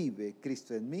 mas vive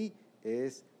Cristo en mí,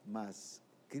 es más,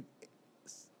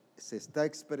 se está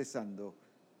expresando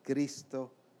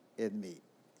Cristo en mí.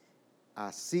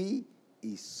 Así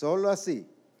y solo así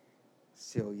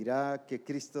se oirá que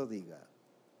Cristo diga,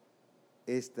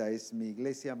 esta es mi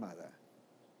iglesia amada,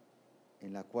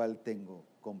 en la cual tengo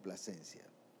complacencia.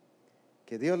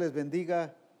 Que Dios les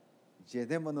bendiga,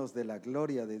 llenémonos de la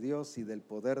gloria de Dios y del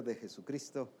poder de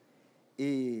Jesucristo,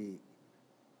 y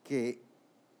que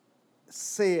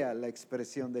sea la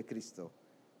expresión de Cristo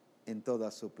en toda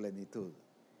su plenitud.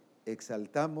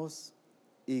 Exaltamos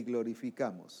y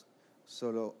glorificamos.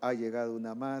 Solo ha llegado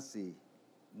una más y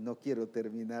no quiero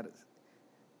terminar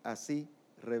así.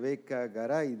 Rebeca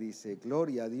Garay dice,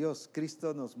 gloria a Dios,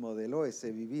 Cristo nos modeló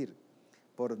ese vivir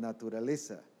por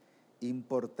naturaleza.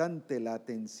 Importante la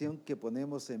atención que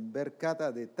ponemos en ver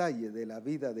cada detalle de la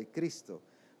vida de Cristo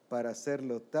para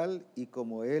hacerlo tal y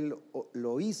como Él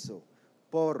lo hizo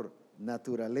por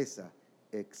naturaleza.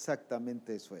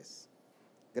 Exactamente eso es.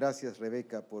 Gracias,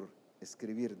 Rebeca, por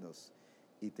escribirnos.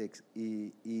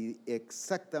 Y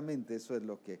exactamente eso es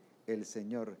lo que el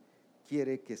Señor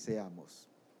quiere que seamos.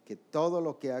 Que todo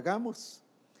lo que hagamos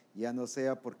ya no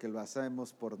sea porque lo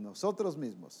hacemos por nosotros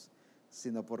mismos,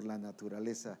 sino por la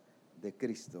naturaleza de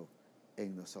Cristo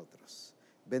en nosotros.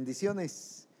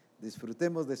 Bendiciones.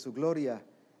 disfrutemos de su gloria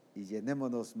y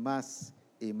llenémonos más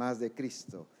y más de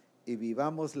Cristo y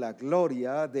vivamos la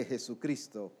gloria de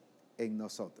Jesucristo en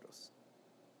nosotros.